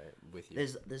call. with you.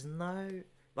 There's no...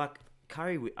 Like,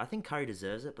 Curry... I think Curry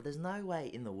deserves it, but there's no way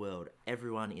in the world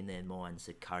everyone in their mind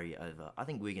said Curry over. I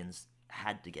think Wiggins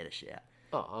had to get a shout.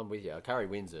 Oh, I'm with you. Curry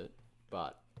wins it,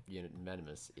 but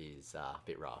unanimous is a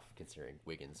bit rough considering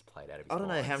Wiggins played out of his I don't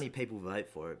know minds. how many people vote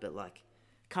for it, but like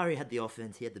Curry had the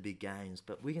offense, he had the big games,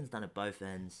 but Wiggins done it both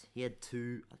ends. He had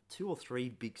two or three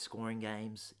big scoring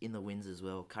games in the wins as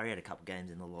well. Curry had a couple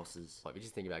games in the losses. Like, we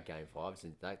just think about Game 5.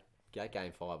 Since that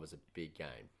Game 5 was a big game.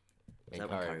 that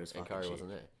when Curry was fucking shit? wasn't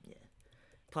there. Yeah.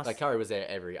 Plus, Like, Curry was there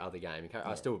every other game.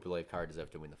 I still believe Curry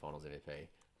deserved to win the Finals MVP.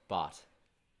 But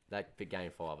that big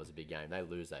Game 5 was a big game. They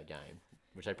lose that game,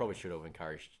 which they probably should have when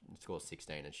Curry scores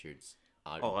 16 and shoots.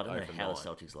 I don't know over how 9. the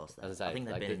Celtics lost that. As I say, I think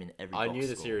they like, beat him in every I box knew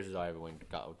the score. series was over when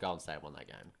Golden State won that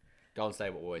game. Golden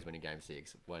State will always win in Game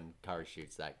 6 when Curry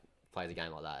shoots that, plays a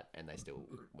game like that, and they still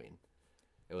win.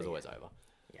 It was always over.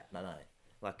 Yeah, no.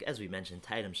 Like, as we mentioned,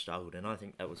 Tatum struggled, and I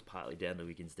think that was partly down to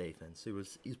Wiggins' defense, who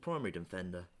was his primary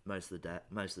defender most of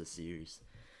the series.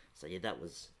 So, yeah,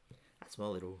 that's my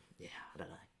little... Yeah, I don't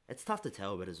know. It's tough to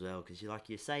tell, but as well, because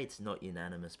you say it's not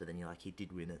unanimous, but then you're like, he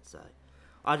did win it, so...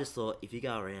 I just thought, if you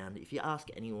go around, if you ask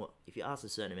a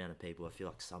certain amount of people, I feel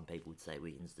like some people would say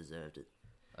Wiggins deserved it.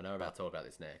 I know we're about to talk about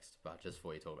this next, but just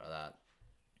before you talk about that,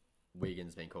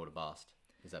 Wiggins been called a bust.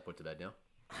 Is that put to bed now?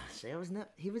 See,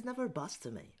 he was never a bust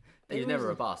to me. He's never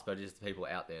a bust, but just the people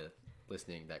out there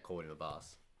listening that called him a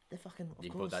bust. They're fucking... You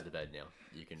can put that to bed now.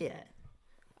 You can. Yeah.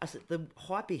 I said, the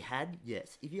hype he had,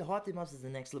 yes. If you hyped him up as the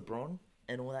next LeBron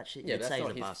and all that shit, Yeah, you'd but say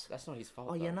he's a bust. that's not his fault.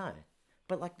 Oh, though. yeah, no.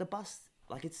 But, like, the bust...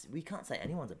 Like, we can't say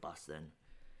anyone's a bust then.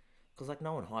 Because, like,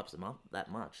 no one hypes them up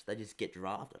that much. They just get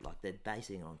drafted. Like, they're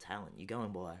basing it on talent. You're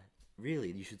going by...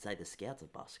 Really, you should say the scouts are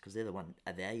bust. Because they're the one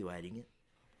evaluating it.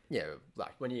 Yeah,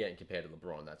 like, when you're getting compared to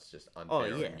LeBron, that's just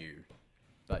unfair on you.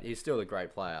 But he's still a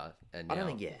great player. And I don't now-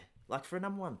 think, yeah. Like, for a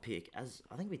number one pick, as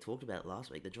I think we talked about it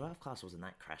last week, the draft class wasn't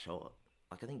that crash hot.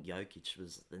 Like, I think Jokic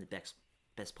was the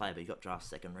best player, but he got drafted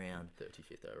second round.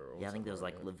 35th overall. Yeah, I think there was,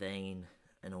 something like, Levine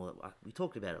and all that. Like, we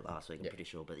talked about it last week, I'm pretty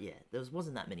sure. But, yeah,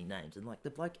 wasn't that many names. And, like, the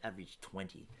bloke averaged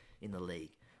 20 in the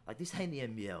league. Like, this ain't the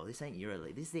NBL. This ain't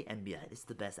EuroLeague. This is the NBA. This is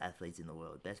the best athletes in the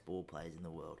world. Best ball players in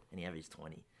the world. And he averaged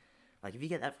 20. Like, if you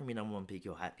get that from your number one pick,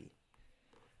 you're happy.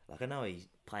 Like, I know he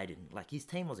played in... Like, his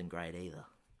team wasn't great either.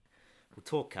 We'll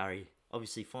talk Curry.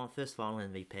 Obviously, first final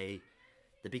MVP.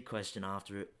 The big question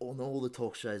after it, on all the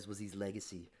talk shows, was his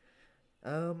legacy.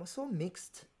 I saw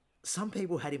mixed. Some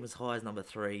people had him as high as number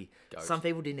 3. Goat. Some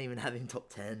people didn't even have him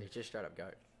top 10. He's just straight up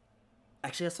GOAT.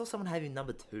 Actually, I saw someone have him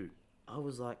number 2. I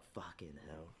was like, fucking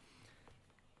hell.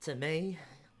 To me,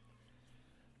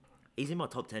 he's in my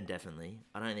top 10 definitely.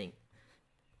 I don't think...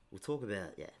 We'll talk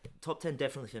about, yeah. Top 10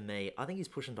 definitely for me. I think he's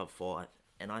pushing top 5.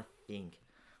 And I think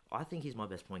he's my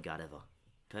best point guard ever.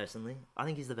 Personally. I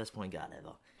think he's the best point guard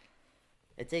ever.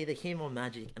 It's either him or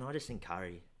Magic. And I just think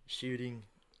Curry. Shooting.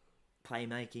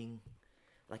 Playmaking.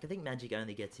 Like, I think Magic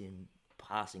only gets him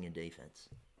passing and defense.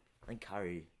 I think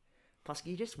Curry... Plus,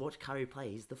 you just watch Curry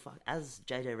play. He's the fuck... As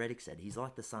JJ Redick said, he's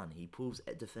like the sun. He pulls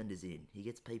defenders in. He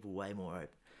gets people way more open.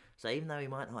 So even though he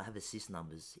might not have assist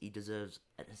numbers, he deserves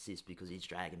an assist because he's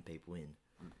dragging people in.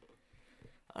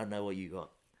 I don't know what you got.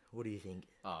 What do you think?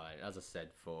 Oh, as I said,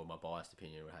 for my biased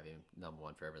opinion, would have him number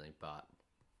 1 for everything. But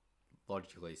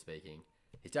logically speaking,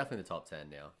 he's definitely in the top 10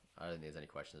 now. I don't think there's any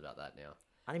questions about that now.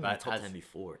 I didn't even top 10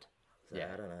 before it. So Yeah,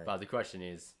 I don't know. but the question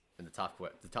is, and the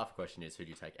tougher question is, who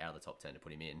do you take out of the top 10 to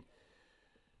put him in?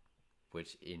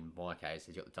 Which, in my case,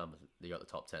 you got the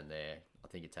top 10 there. I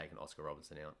think you're taking Oscar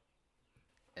Robertson out.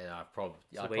 And I'd where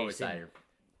probably you say... sitting?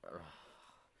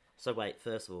 So wait,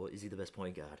 first of all, is he the best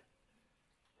point guard?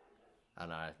 I don't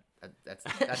know.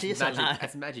 That's Yes, I Magic, know.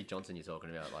 that's Magic Johnson you're talking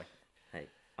about. Like, Hey,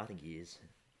 I think he is.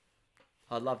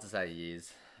 I'd love to say he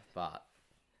is, but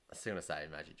I'm still going to say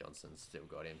Magic Johnson's still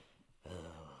got him.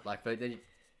 Like, but then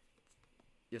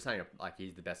you're saying, like,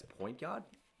 he's the best point guard?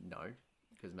 No,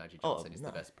 because Magic Johnson is no.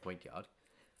 the best point guard.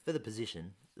 For the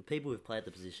position, the people who've played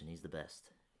the position, he's the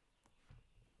best.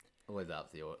 I'll leave that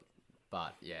up to you.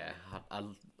 But, yeah,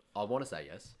 I want to say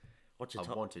yes. What's your I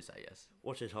top? want to say yes.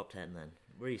 What's your top 10 then?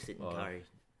 Where are you sitting, Well, Curry?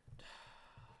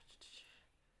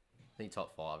 think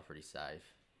top 5 are pretty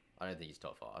safe. I don't think he's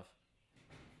top 5.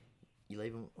 You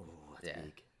leave him. Oh, that's Yeah.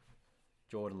 big.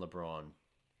 Jordan, LeBron,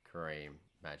 Kareem,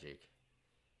 Magic,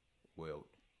 Wilt,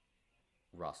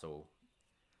 Russell,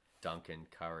 Duncan,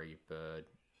 Curry, Bird,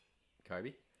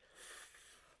 Kobe.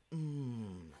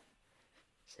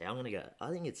 See, I'm gonna go. I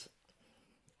think it's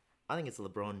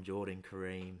LeBron, Jordan,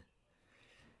 Kareem.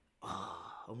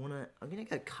 I'm gonna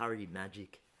go Curry,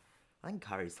 Magic. I think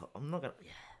Curry's top. I'm not gonna.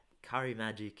 Yeah, Curry,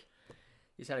 Magic.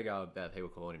 You just had to go about people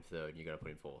calling him third, and you got to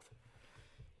put him fourth.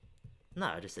 No,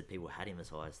 I just said people had him as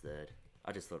high as third.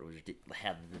 I just thought it was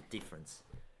how the difference.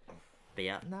 But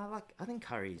yeah, no, like I think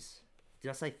Curry's. Did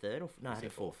I say third or no? I said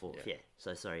said fourth. fourth, Yeah.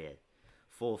 So sorry. Yeah,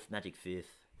 fourth, Magic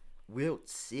fifth, Wilt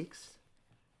sixth,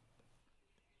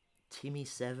 Timmy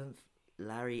seventh,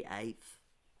 Larry eighth,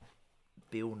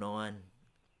 Bill nine,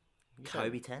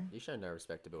 Kobe 10. You show no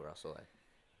respect to Bill Russell, eh?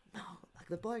 No, like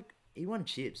the bloke, he won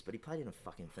chips, but he played in a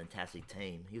fucking fantastic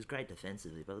team. He was great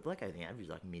defensively, but the bloke I think averaged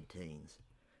like mid-teens.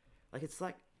 Like it's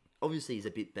like, obviously he's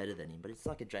a bit better than him, but it's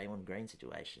like a Draymond Green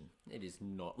situation. It is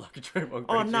not like a Draymond Green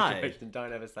Oh, no. situation.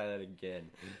 Don't ever say that again.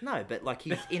 No, but like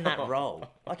he's in that role.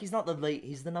 Like he's not the lead,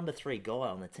 he's the number 3 guy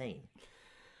on the team.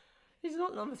 He's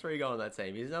not number 3 guy on that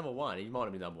team. He's number 1. He might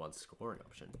have been number 1 scoring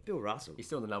option. Bill Russell. He's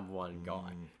still the number 1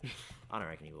 guy. I don't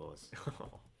reckon he was.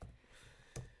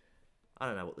 I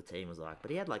don't know what the team was like,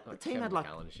 but he had like the team Kevin had like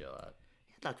McCallum shit like that.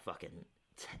 he had like fucking.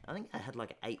 I think they had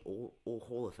like 8 all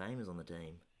Hall of Famers on the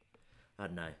team. I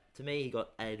don't know. To me, he got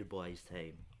aided by his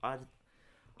team. I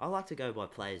like to go by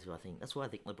players who I think. That's why I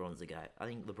think LeBron's the GOAT. I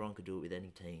think LeBron could do it with any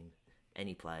team,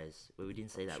 any players. But we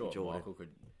didn't see that with Jordan. Michael could.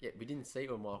 Yeah, we didn't see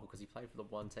it with Michael because he played for the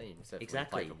one team. Except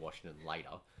Exactly. For when he played for Washington later.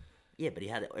 Yeah, but he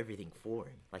had everything for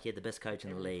him. Like he had the best coach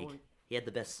in the Everything league. for him. He had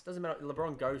the best, Doesn't matter.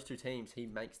 LeBron goes to teams. He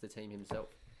makes the team himself.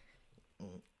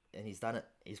 and he's done it.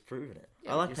 He's proven it.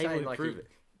 Yeah, I like you're people saying, who like, prove he it.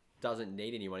 Doesn't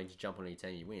need anyone to jump on any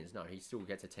team he wins. No, he still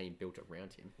gets a team built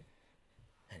around him.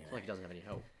 Anyway, It's like he doesn't have any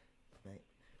help. mate,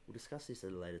 we'll discuss this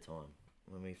at a later time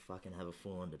when we fucking have a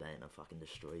full-on debate and I fucking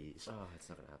destroy you. Oh, it's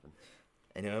not gonna happen.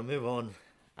 Anyway, I'll move on.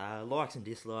 Likes and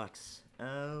dislikes.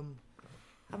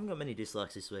 Haven't got many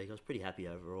dislikes this week. I was pretty happy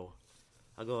overall.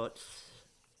 I got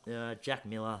Jack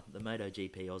Miller, the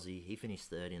MotoGP Aussie. He finished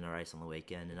third in a race on the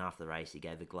weekend, and after the race, he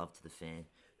gave the glove to the fan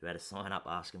who had to sign up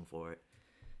asking for it.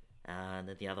 And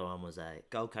then the other one was a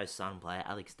Gold Coast Sun player,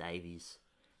 Alex Davies.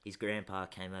 His grandpa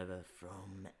came over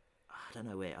from, I don't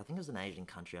know where. I think it was an Asian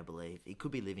country, I believe. He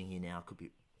could be living here now. Could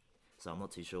be, so I'm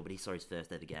not too sure. But he saw his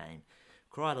first ever game,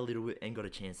 cried a little bit, and got a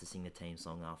chance to sing the team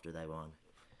song after they won.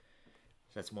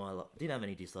 So that's my. Didn't have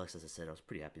any dislikes, as I said. I was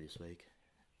pretty happy this week.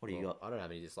 What do you got? I don't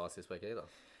have any dislikes this week either.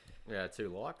 Yeah, 2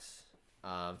 likes.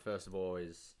 First of all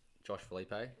is Josh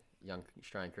Felipe, young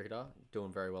Australian cricketer,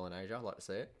 doing very well in Asia. I like to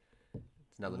see it.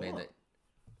 It's another man What? that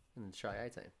in the Australia A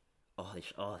team.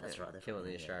 That's right. Killing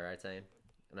the yeah. Australia A team.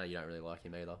 I know you don't really like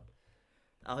him either.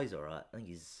 Oh, he's alright. I think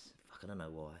he's. Fuck, I don't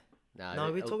know why. No,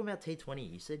 No, we're talking about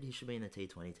T20. You said he should be in the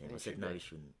T20 team. He I said should no, be. he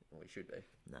shouldn't. Well, he should be.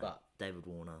 No, But David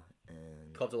Warner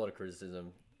and copped a lot of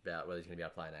criticism about whether he's going to be able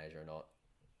to play in Asia or not.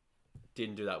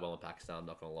 Didn't do that well in Pakistan, I'm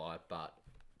not going to lie, but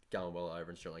going well over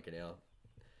in Sri Lanka now.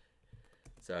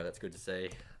 So that's good to see.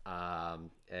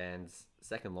 And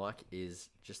second like is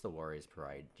just the Warriors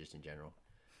parade, just in general.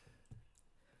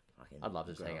 fucking. I'd love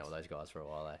to just hang out Grouse. with those guys for a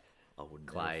while, eh? I wouldn't.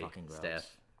 Clay, They're fucking grouse.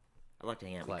 Steph. I'd like to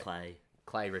hang out with Clay.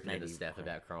 Clay ripping into Maybe Steph Clay.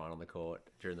 about crying on the court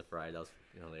during the parade. That was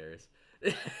hilarious.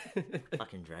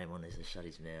 Fucking Draymond needs to shut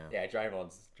his mouth. Yeah,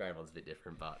 Draymond's a bit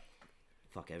different, but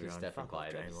Fuck just everyone. Steph and Fuck off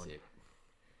Clay, that'd be Draymond. sick.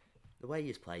 The way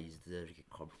you play, you deserve to get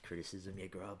criticism. You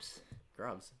grubs.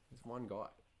 Grubs, it's one guy.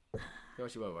 You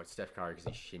actually won't watch Steph Curry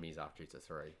because he shimmies after it's a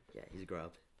 3. Yeah, he's a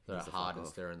grub. So He's the hard fuck and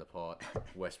off. stir in the pot.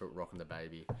 Westbrook rocking the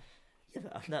baby. Yeah,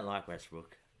 but I don't like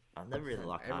Westbrook. I've never really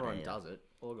liked Everyone Harden either. does it.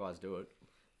 All guys do it.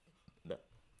 But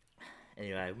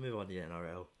anyway, we'll move on to the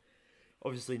NRL.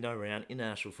 Obviously, no round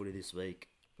international footy this week.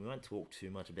 We won't talk too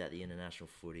much about the international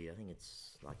footy. I think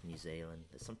it's like New Zealand.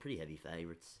 There's some pretty heavy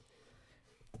favourites.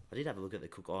 I did have a look at the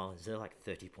Cook Islands. They're like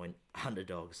 30-point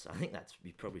underdogs. I think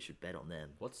you probably should bet on them.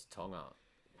 What's Tonga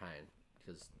paying?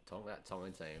 Because that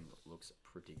Tongan team looks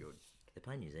pretty good. They're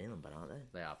playing New Zealand, but aren't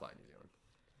they? They are playing New Zealand.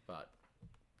 But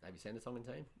have you seen the Tongan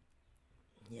team?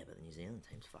 Yeah, but the New Zealand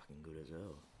team's fucking good as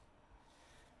well.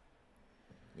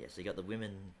 Yeah, so you got the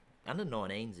women under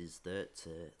 19s is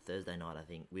Thursday night, I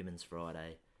think. Women's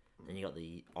Friday. Then you got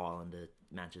the Islander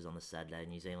matches on the Saturday.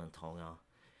 New Zealand, Tonga,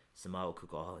 Samoa,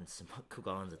 Cook Islands. Cook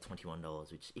Islands are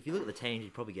 $21, which if you look at the teams,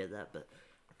 you'd probably get that, but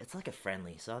it's like a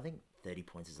friendly. So I think 30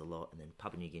 points is a lot. And then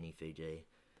Papua New Guinea, Fiji.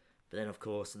 But then, of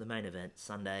course, the main event,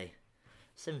 Sunday,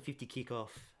 7:50 kickoff.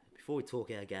 before we talk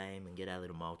our game and get our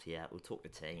little multi out, we'll talk the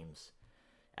teams.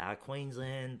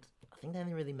 Queensland, I think they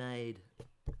only really made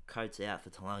Coates out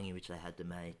for Talangi, which they had to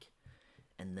make.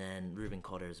 And then Ruben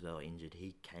Cotter as well, injured.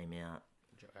 He came out.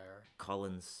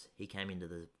 Collins, he came into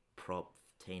the prop,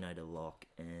 Tino to lock,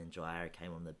 and Jaira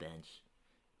came on the bench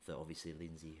for obviously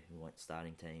Lindsay, who went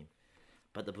starting team.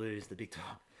 But the Blues, the big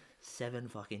top, 7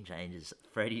 fucking changes.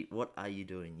 Freddie, what are you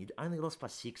doing? You only lost by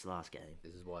 6 last game.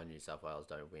 This is why New South Wales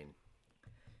don't win.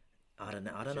 I don't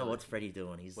know. I don't know what's Freddie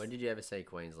doing. When did you ever see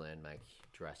Queensland make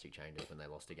drastic changes when they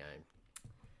lost a game?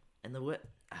 And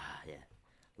yeah.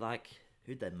 Like,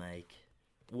 who'd they make?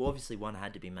 Well, obviously one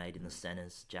had to be made in the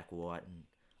centres, Jack White, and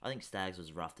I think Staggs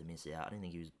was rough to miss out. I didn't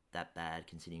think he was that bad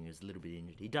considering he was a little bit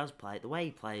injured. He does play. The way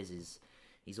he plays is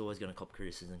he's always going to cop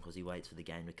criticism because he waits for the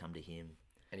game to come to him.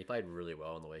 And he played really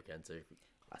well on the weekend too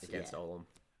against Olam.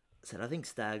 So I think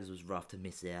Staggs was rough to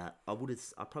miss out. I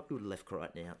probably would have left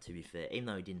Crichton out, to be fair, even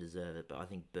though he didn't deserve it. But I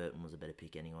think Burton was a better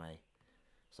pick anyway.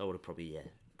 So I would have probably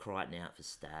Crichton out for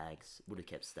Staggs. Would have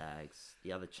kept Staggs.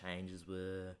 The other changes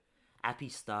were Appy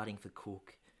starting for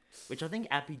Cook, which I think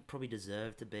Appy probably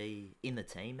deserved to be in the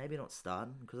team. Maybe not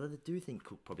starting because I do think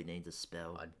Cook probably needs a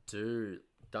spell. I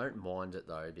don't mind it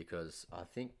though because I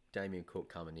think Damien Cook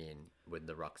coming in when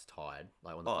the ruck's tired,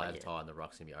 like when the players are tired and the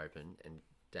ruck's gonna be open, and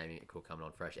Damien Cook coming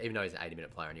on fresh, even though he's an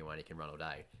 80-minute player anyway and he can run all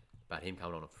day, but him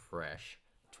coming on fresh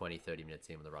 20-30 minutes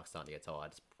in when the ruck's starting to get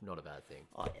tired, it's not a bad thing.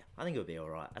 Oh yeah, I think it would be all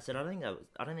right. I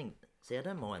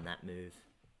don't mind that move.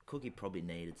 Cookie probably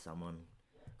needed someone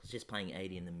because just playing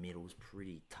 80 in the middle is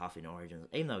pretty tough in Origin,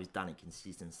 even though he's done it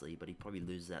consistently, but he probably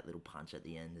loses that little punch at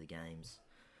the end of the games.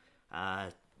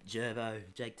 Jervo,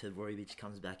 Jake Todorovic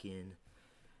comes back in.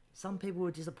 Some people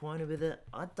were disappointed with it.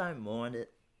 I don't mind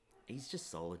it. He's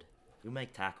just solid. He'll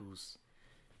make tackles.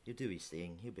 He'll do his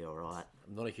thing. He'll be alright.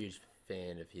 I'm not a huge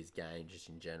fan of his game just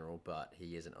in general, but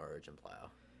he is an Origin player.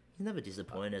 He's never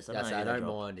disappointed us. I don't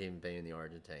mind him being in the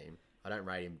Origin team. I don't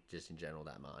rate him just in general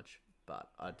that much, but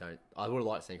I would have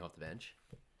liked seeing him off the bench.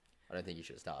 I don't think he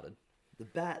should have started.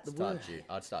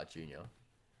 I'd start Junior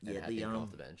and have him off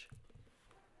the bench.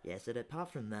 Yeah, so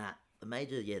apart from that,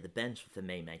 the bench for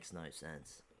me makes no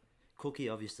sense. Cookie,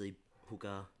 obviously,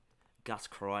 hooker. Gus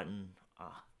Crichton,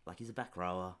 he's a back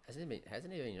rower. Hasn't he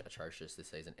been atrocious this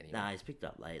season anyway? Nah, he's picked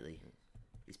up lately.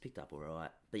 He's picked up alright.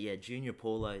 But yeah, Junior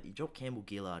Paulo, he dropped Campbell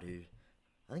Gillard, who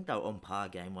I think they were on par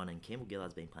game 1, and Campbell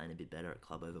Gillard's been playing a bit better at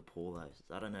club over Paulo.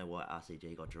 So I don't know why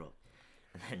RCG got dropped.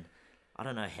 And then I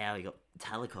don't know how he got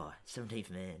Talakai, 17th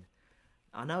man.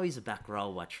 I know he's a back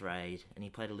row by trade, and he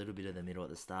played a little bit of the middle at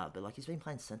the start, but he's been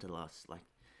playing centre last.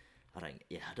 I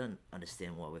don't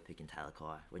understand why we're picking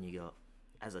Talakai when you got,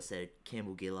 as I said,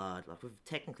 Campbell Gillard. We've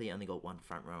technically only got one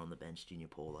front row on the bench, Junior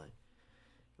Paulo.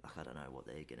 I don't know what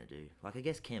they're gonna do. I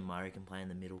guess Cam Murray can play in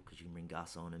the middle because you can bring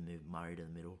Gus on and move Murray to the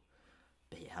middle.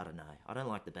 But yeah, I don't know. I don't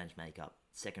like the bench makeup.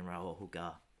 Second row or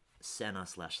hooker,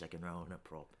 centre/second row and a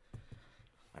prop.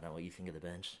 I don't know what you think of the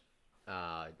bench.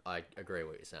 I agree with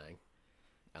what you're saying.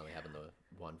 Only having the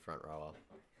one front rower.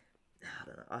 I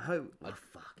don't know. I hope.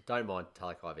 Don't mind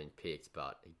Talakai being picked,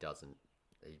 but he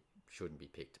shouldn't be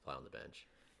picked to play on the bench.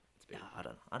 I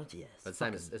don't. Yes. But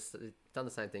it's done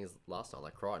the same thing as last time.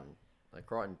 Like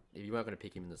Crichton, if you weren't going to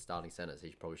pick him in the starting centres,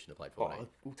 he probably shouldn't have played 14.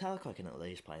 Well, Talakai can at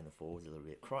least play in the forwards a little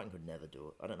bit. Crichton could never do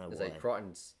it. I don't know why.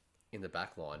 Crichton's in the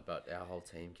back line, but our whole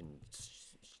team can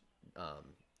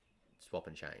swap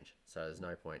and change. So there's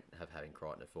no point of having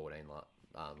Crichton at 14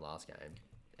 last game,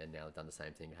 and now they've done the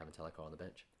same thing having Talakai on the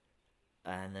bench.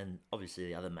 And then obviously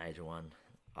the other major one,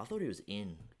 I thought he was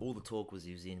in. All the talk was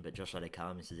he was in, but Josh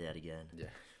Adokar misses out again. Yeah.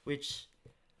 Which,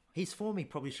 his form he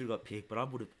probably should have got picked, but I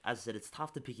would have, as I said, it's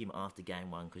tough to pick him after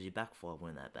game 1 because your back 5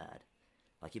 weren't that bad.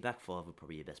 Your back 5 were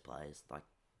probably your best players.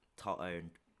 Toto and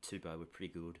Tupou were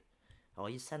pretty good. Oh,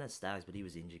 you sent out Staggs, but he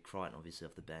was injured. Crichton obviously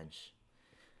off the bench.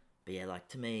 But yeah,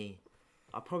 to me,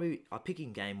 I pick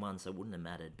him game 1, so it wouldn't have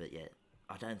mattered. But yeah,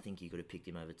 I don't think you could have picked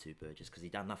him over Tupou just because he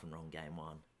done nothing wrong game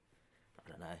 1. I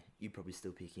don't know. You'd probably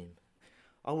still pick him.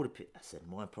 I would have picked. I said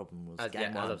my problem was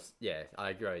game 1. I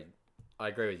agree. I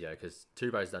agree with you because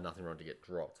Tupou's done nothing wrong to get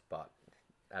dropped, but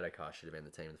Adokar should have been the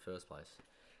team in the first place.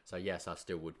 So yes, I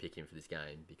still would pick him for this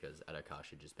game because Adokar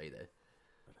should just be there.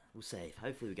 We'll see.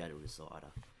 Hopefully we go to a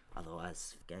decider.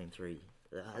 Otherwise, game 3,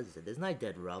 as I said, there's no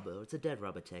dead rubber. It's a dead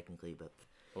rubber technically, but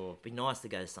it'd be nice to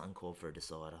go Suncorp for a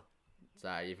decider.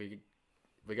 So if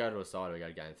we go to a decider, we go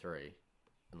to game 3,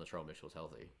 and Latrell Mitchell's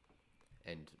healthy,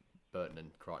 and Burton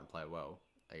and Crichton play well.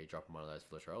 Are you dropping one of those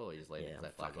for Latrell, or you just leaving? Yeah,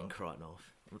 I'm fucking Crichton off.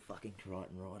 I'm fucking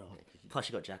Crichton right off. Plus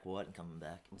you got Jack Whiten coming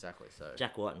back. Exactly. So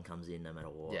Jack Whiten comes in no matter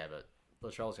what. Yeah, but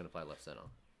Latrell's going to play left centre.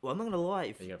 Well, I'm not going to lie.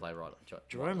 If Are you going to play right?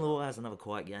 Jerome Law has another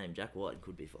quiet game, Jack White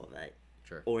could be 5'8".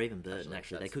 True. Or even Burton,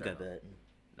 actually. They that's could go fair enough. Burton.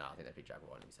 No, I think they'd pick Jack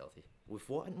White if he's healthy. If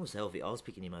White was healthy, I was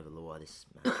picking him over Law this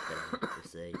match. But we'll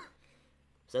see.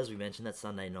 So as we mentioned, that's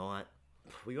Sunday night.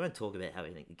 We won't talk about how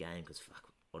we think the game because,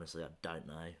 honestly, I don't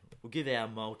know. We'll give our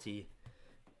multi,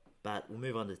 but we'll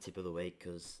move on to the tip of the week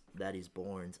because that is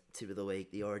Bourne's tip of the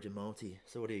week, the Origin multi.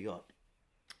 So what do you got?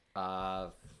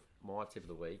 My tip of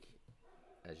the week,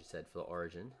 as you said, for the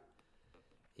Origin,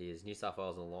 is New South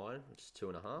Wales on the line, which is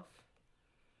 2.5.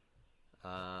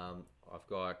 I've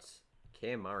got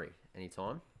Cam Murray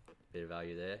anytime, bit of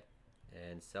value there,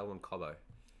 and Selwyn Cobbo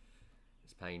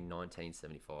is paying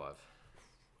 $19.75.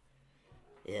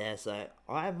 Yeah, so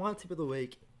my tip of the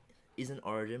week isn't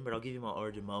Origin, but I'll give you my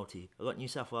Origin multi. I got New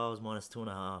South Wales minus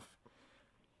 2.5.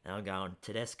 And I'm going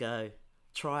Tedesco,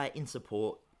 try in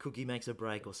support. Cookie makes a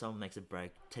break or someone makes a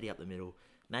break. Teddy up the middle.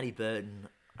 Matty Burton,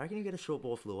 I reckon you get a short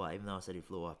ball Flua, even though I said if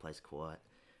Flua plays quiet.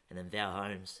 And then Val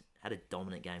Holmes had a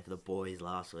dominant game for the boys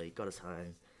last week. Got us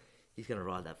home. He's going to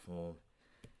ride that form.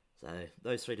 So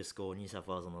those three to score. New South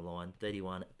Wales on the line.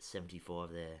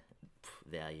 31.75 there.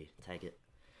 Value. Take it.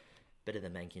 Better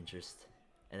than bank interest.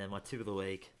 And then my tip of the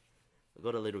week. I've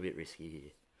got a little bit risky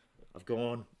here. I've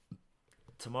gone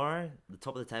tomorrow, the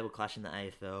top of the table clash in the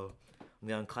AFL. I'm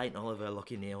going Clayton Oliver,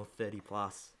 Lockie Neal, 30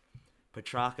 plus.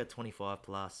 Petrarca, 25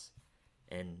 plus.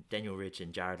 And Daniel Rich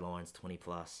and Jared Lyons, 20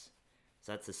 plus.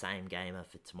 So that's the same gamer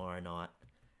for tomorrow night.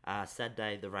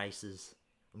 Saturday, the races.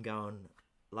 I'm going...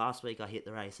 Last week I hit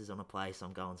the races on a place.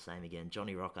 I'm going same again.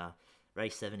 Johnny Rocker,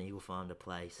 race 7, Eagle Farm to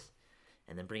place.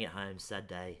 And then bring it home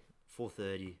Saturday,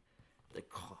 4:30. The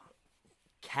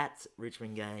Cats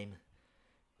Richmond game.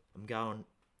 I'm going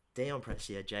Dion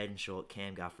Prestia, Jaden Short,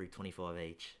 Cam Guthrie, 25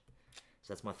 each.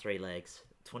 So that's my 3 legs.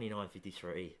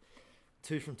 29.53.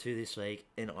 2 from 2 this week,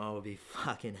 and I will be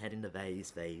fucking heading to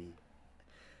Vegas, baby.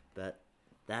 But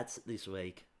that's this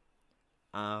week.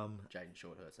 Jaden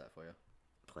Short hurts that for you.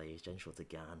 Please, Jaden Short's a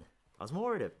gun. I was more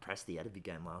worried about Presti. He had a big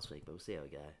game last week, but we'll see how we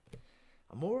go.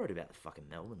 I'm more worried about the fucking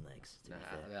Melbourne legs, to be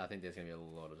fair. I think there's going to be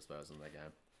a lot of disposals in that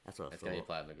game. That's what I It's thought. going to be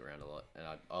played on the ground a lot, and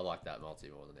I like that multi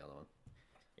more than the other one.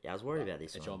 Yeah, I was worried about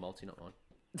this It's one. your multi, not mine.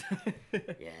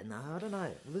 Yeah, no, I don't know.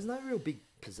 Well, there's no real big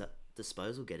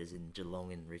disposal getters in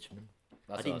Geelong and Richmond.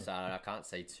 That's what I'm saying. I can't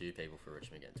see 2 people for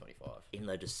Richmond getting 25. Even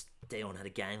though just Dion had a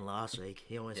game last week,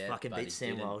 he almost fucking but beat he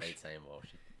Sam didn't Walsh. beat Sam Walsh.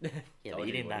 Yeah, Told but you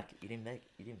he didn't would. back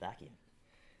him.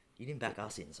 You didn't back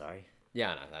us in. Sorry.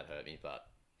 Yeah, I know that hurt me, but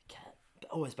Cat.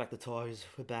 Always back the Tigers.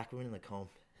 We're back. We're winning the comp.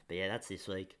 But yeah, that's this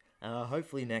week.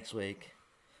 Hopefully next week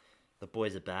the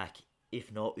boys are back.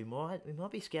 If not, we might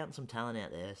be scouting some talent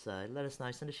out there. So let us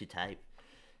know. Send us your tape.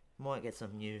 Might get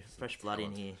some new fresh blood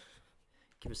in here.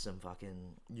 Give us some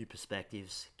fucking new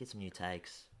perspectives. Get some new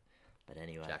takes. But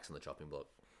anyway, Jack's on the chopping block.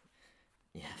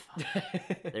 yeah.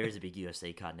 Fuck. There is a big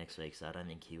UFC card next week, so I don't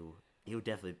think he'll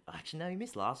definitely. Actually, no, he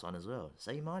missed last one as well,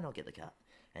 so he might not get the cut.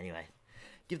 Anyway,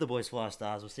 give the boys 5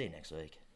 stars. We'll see you next week.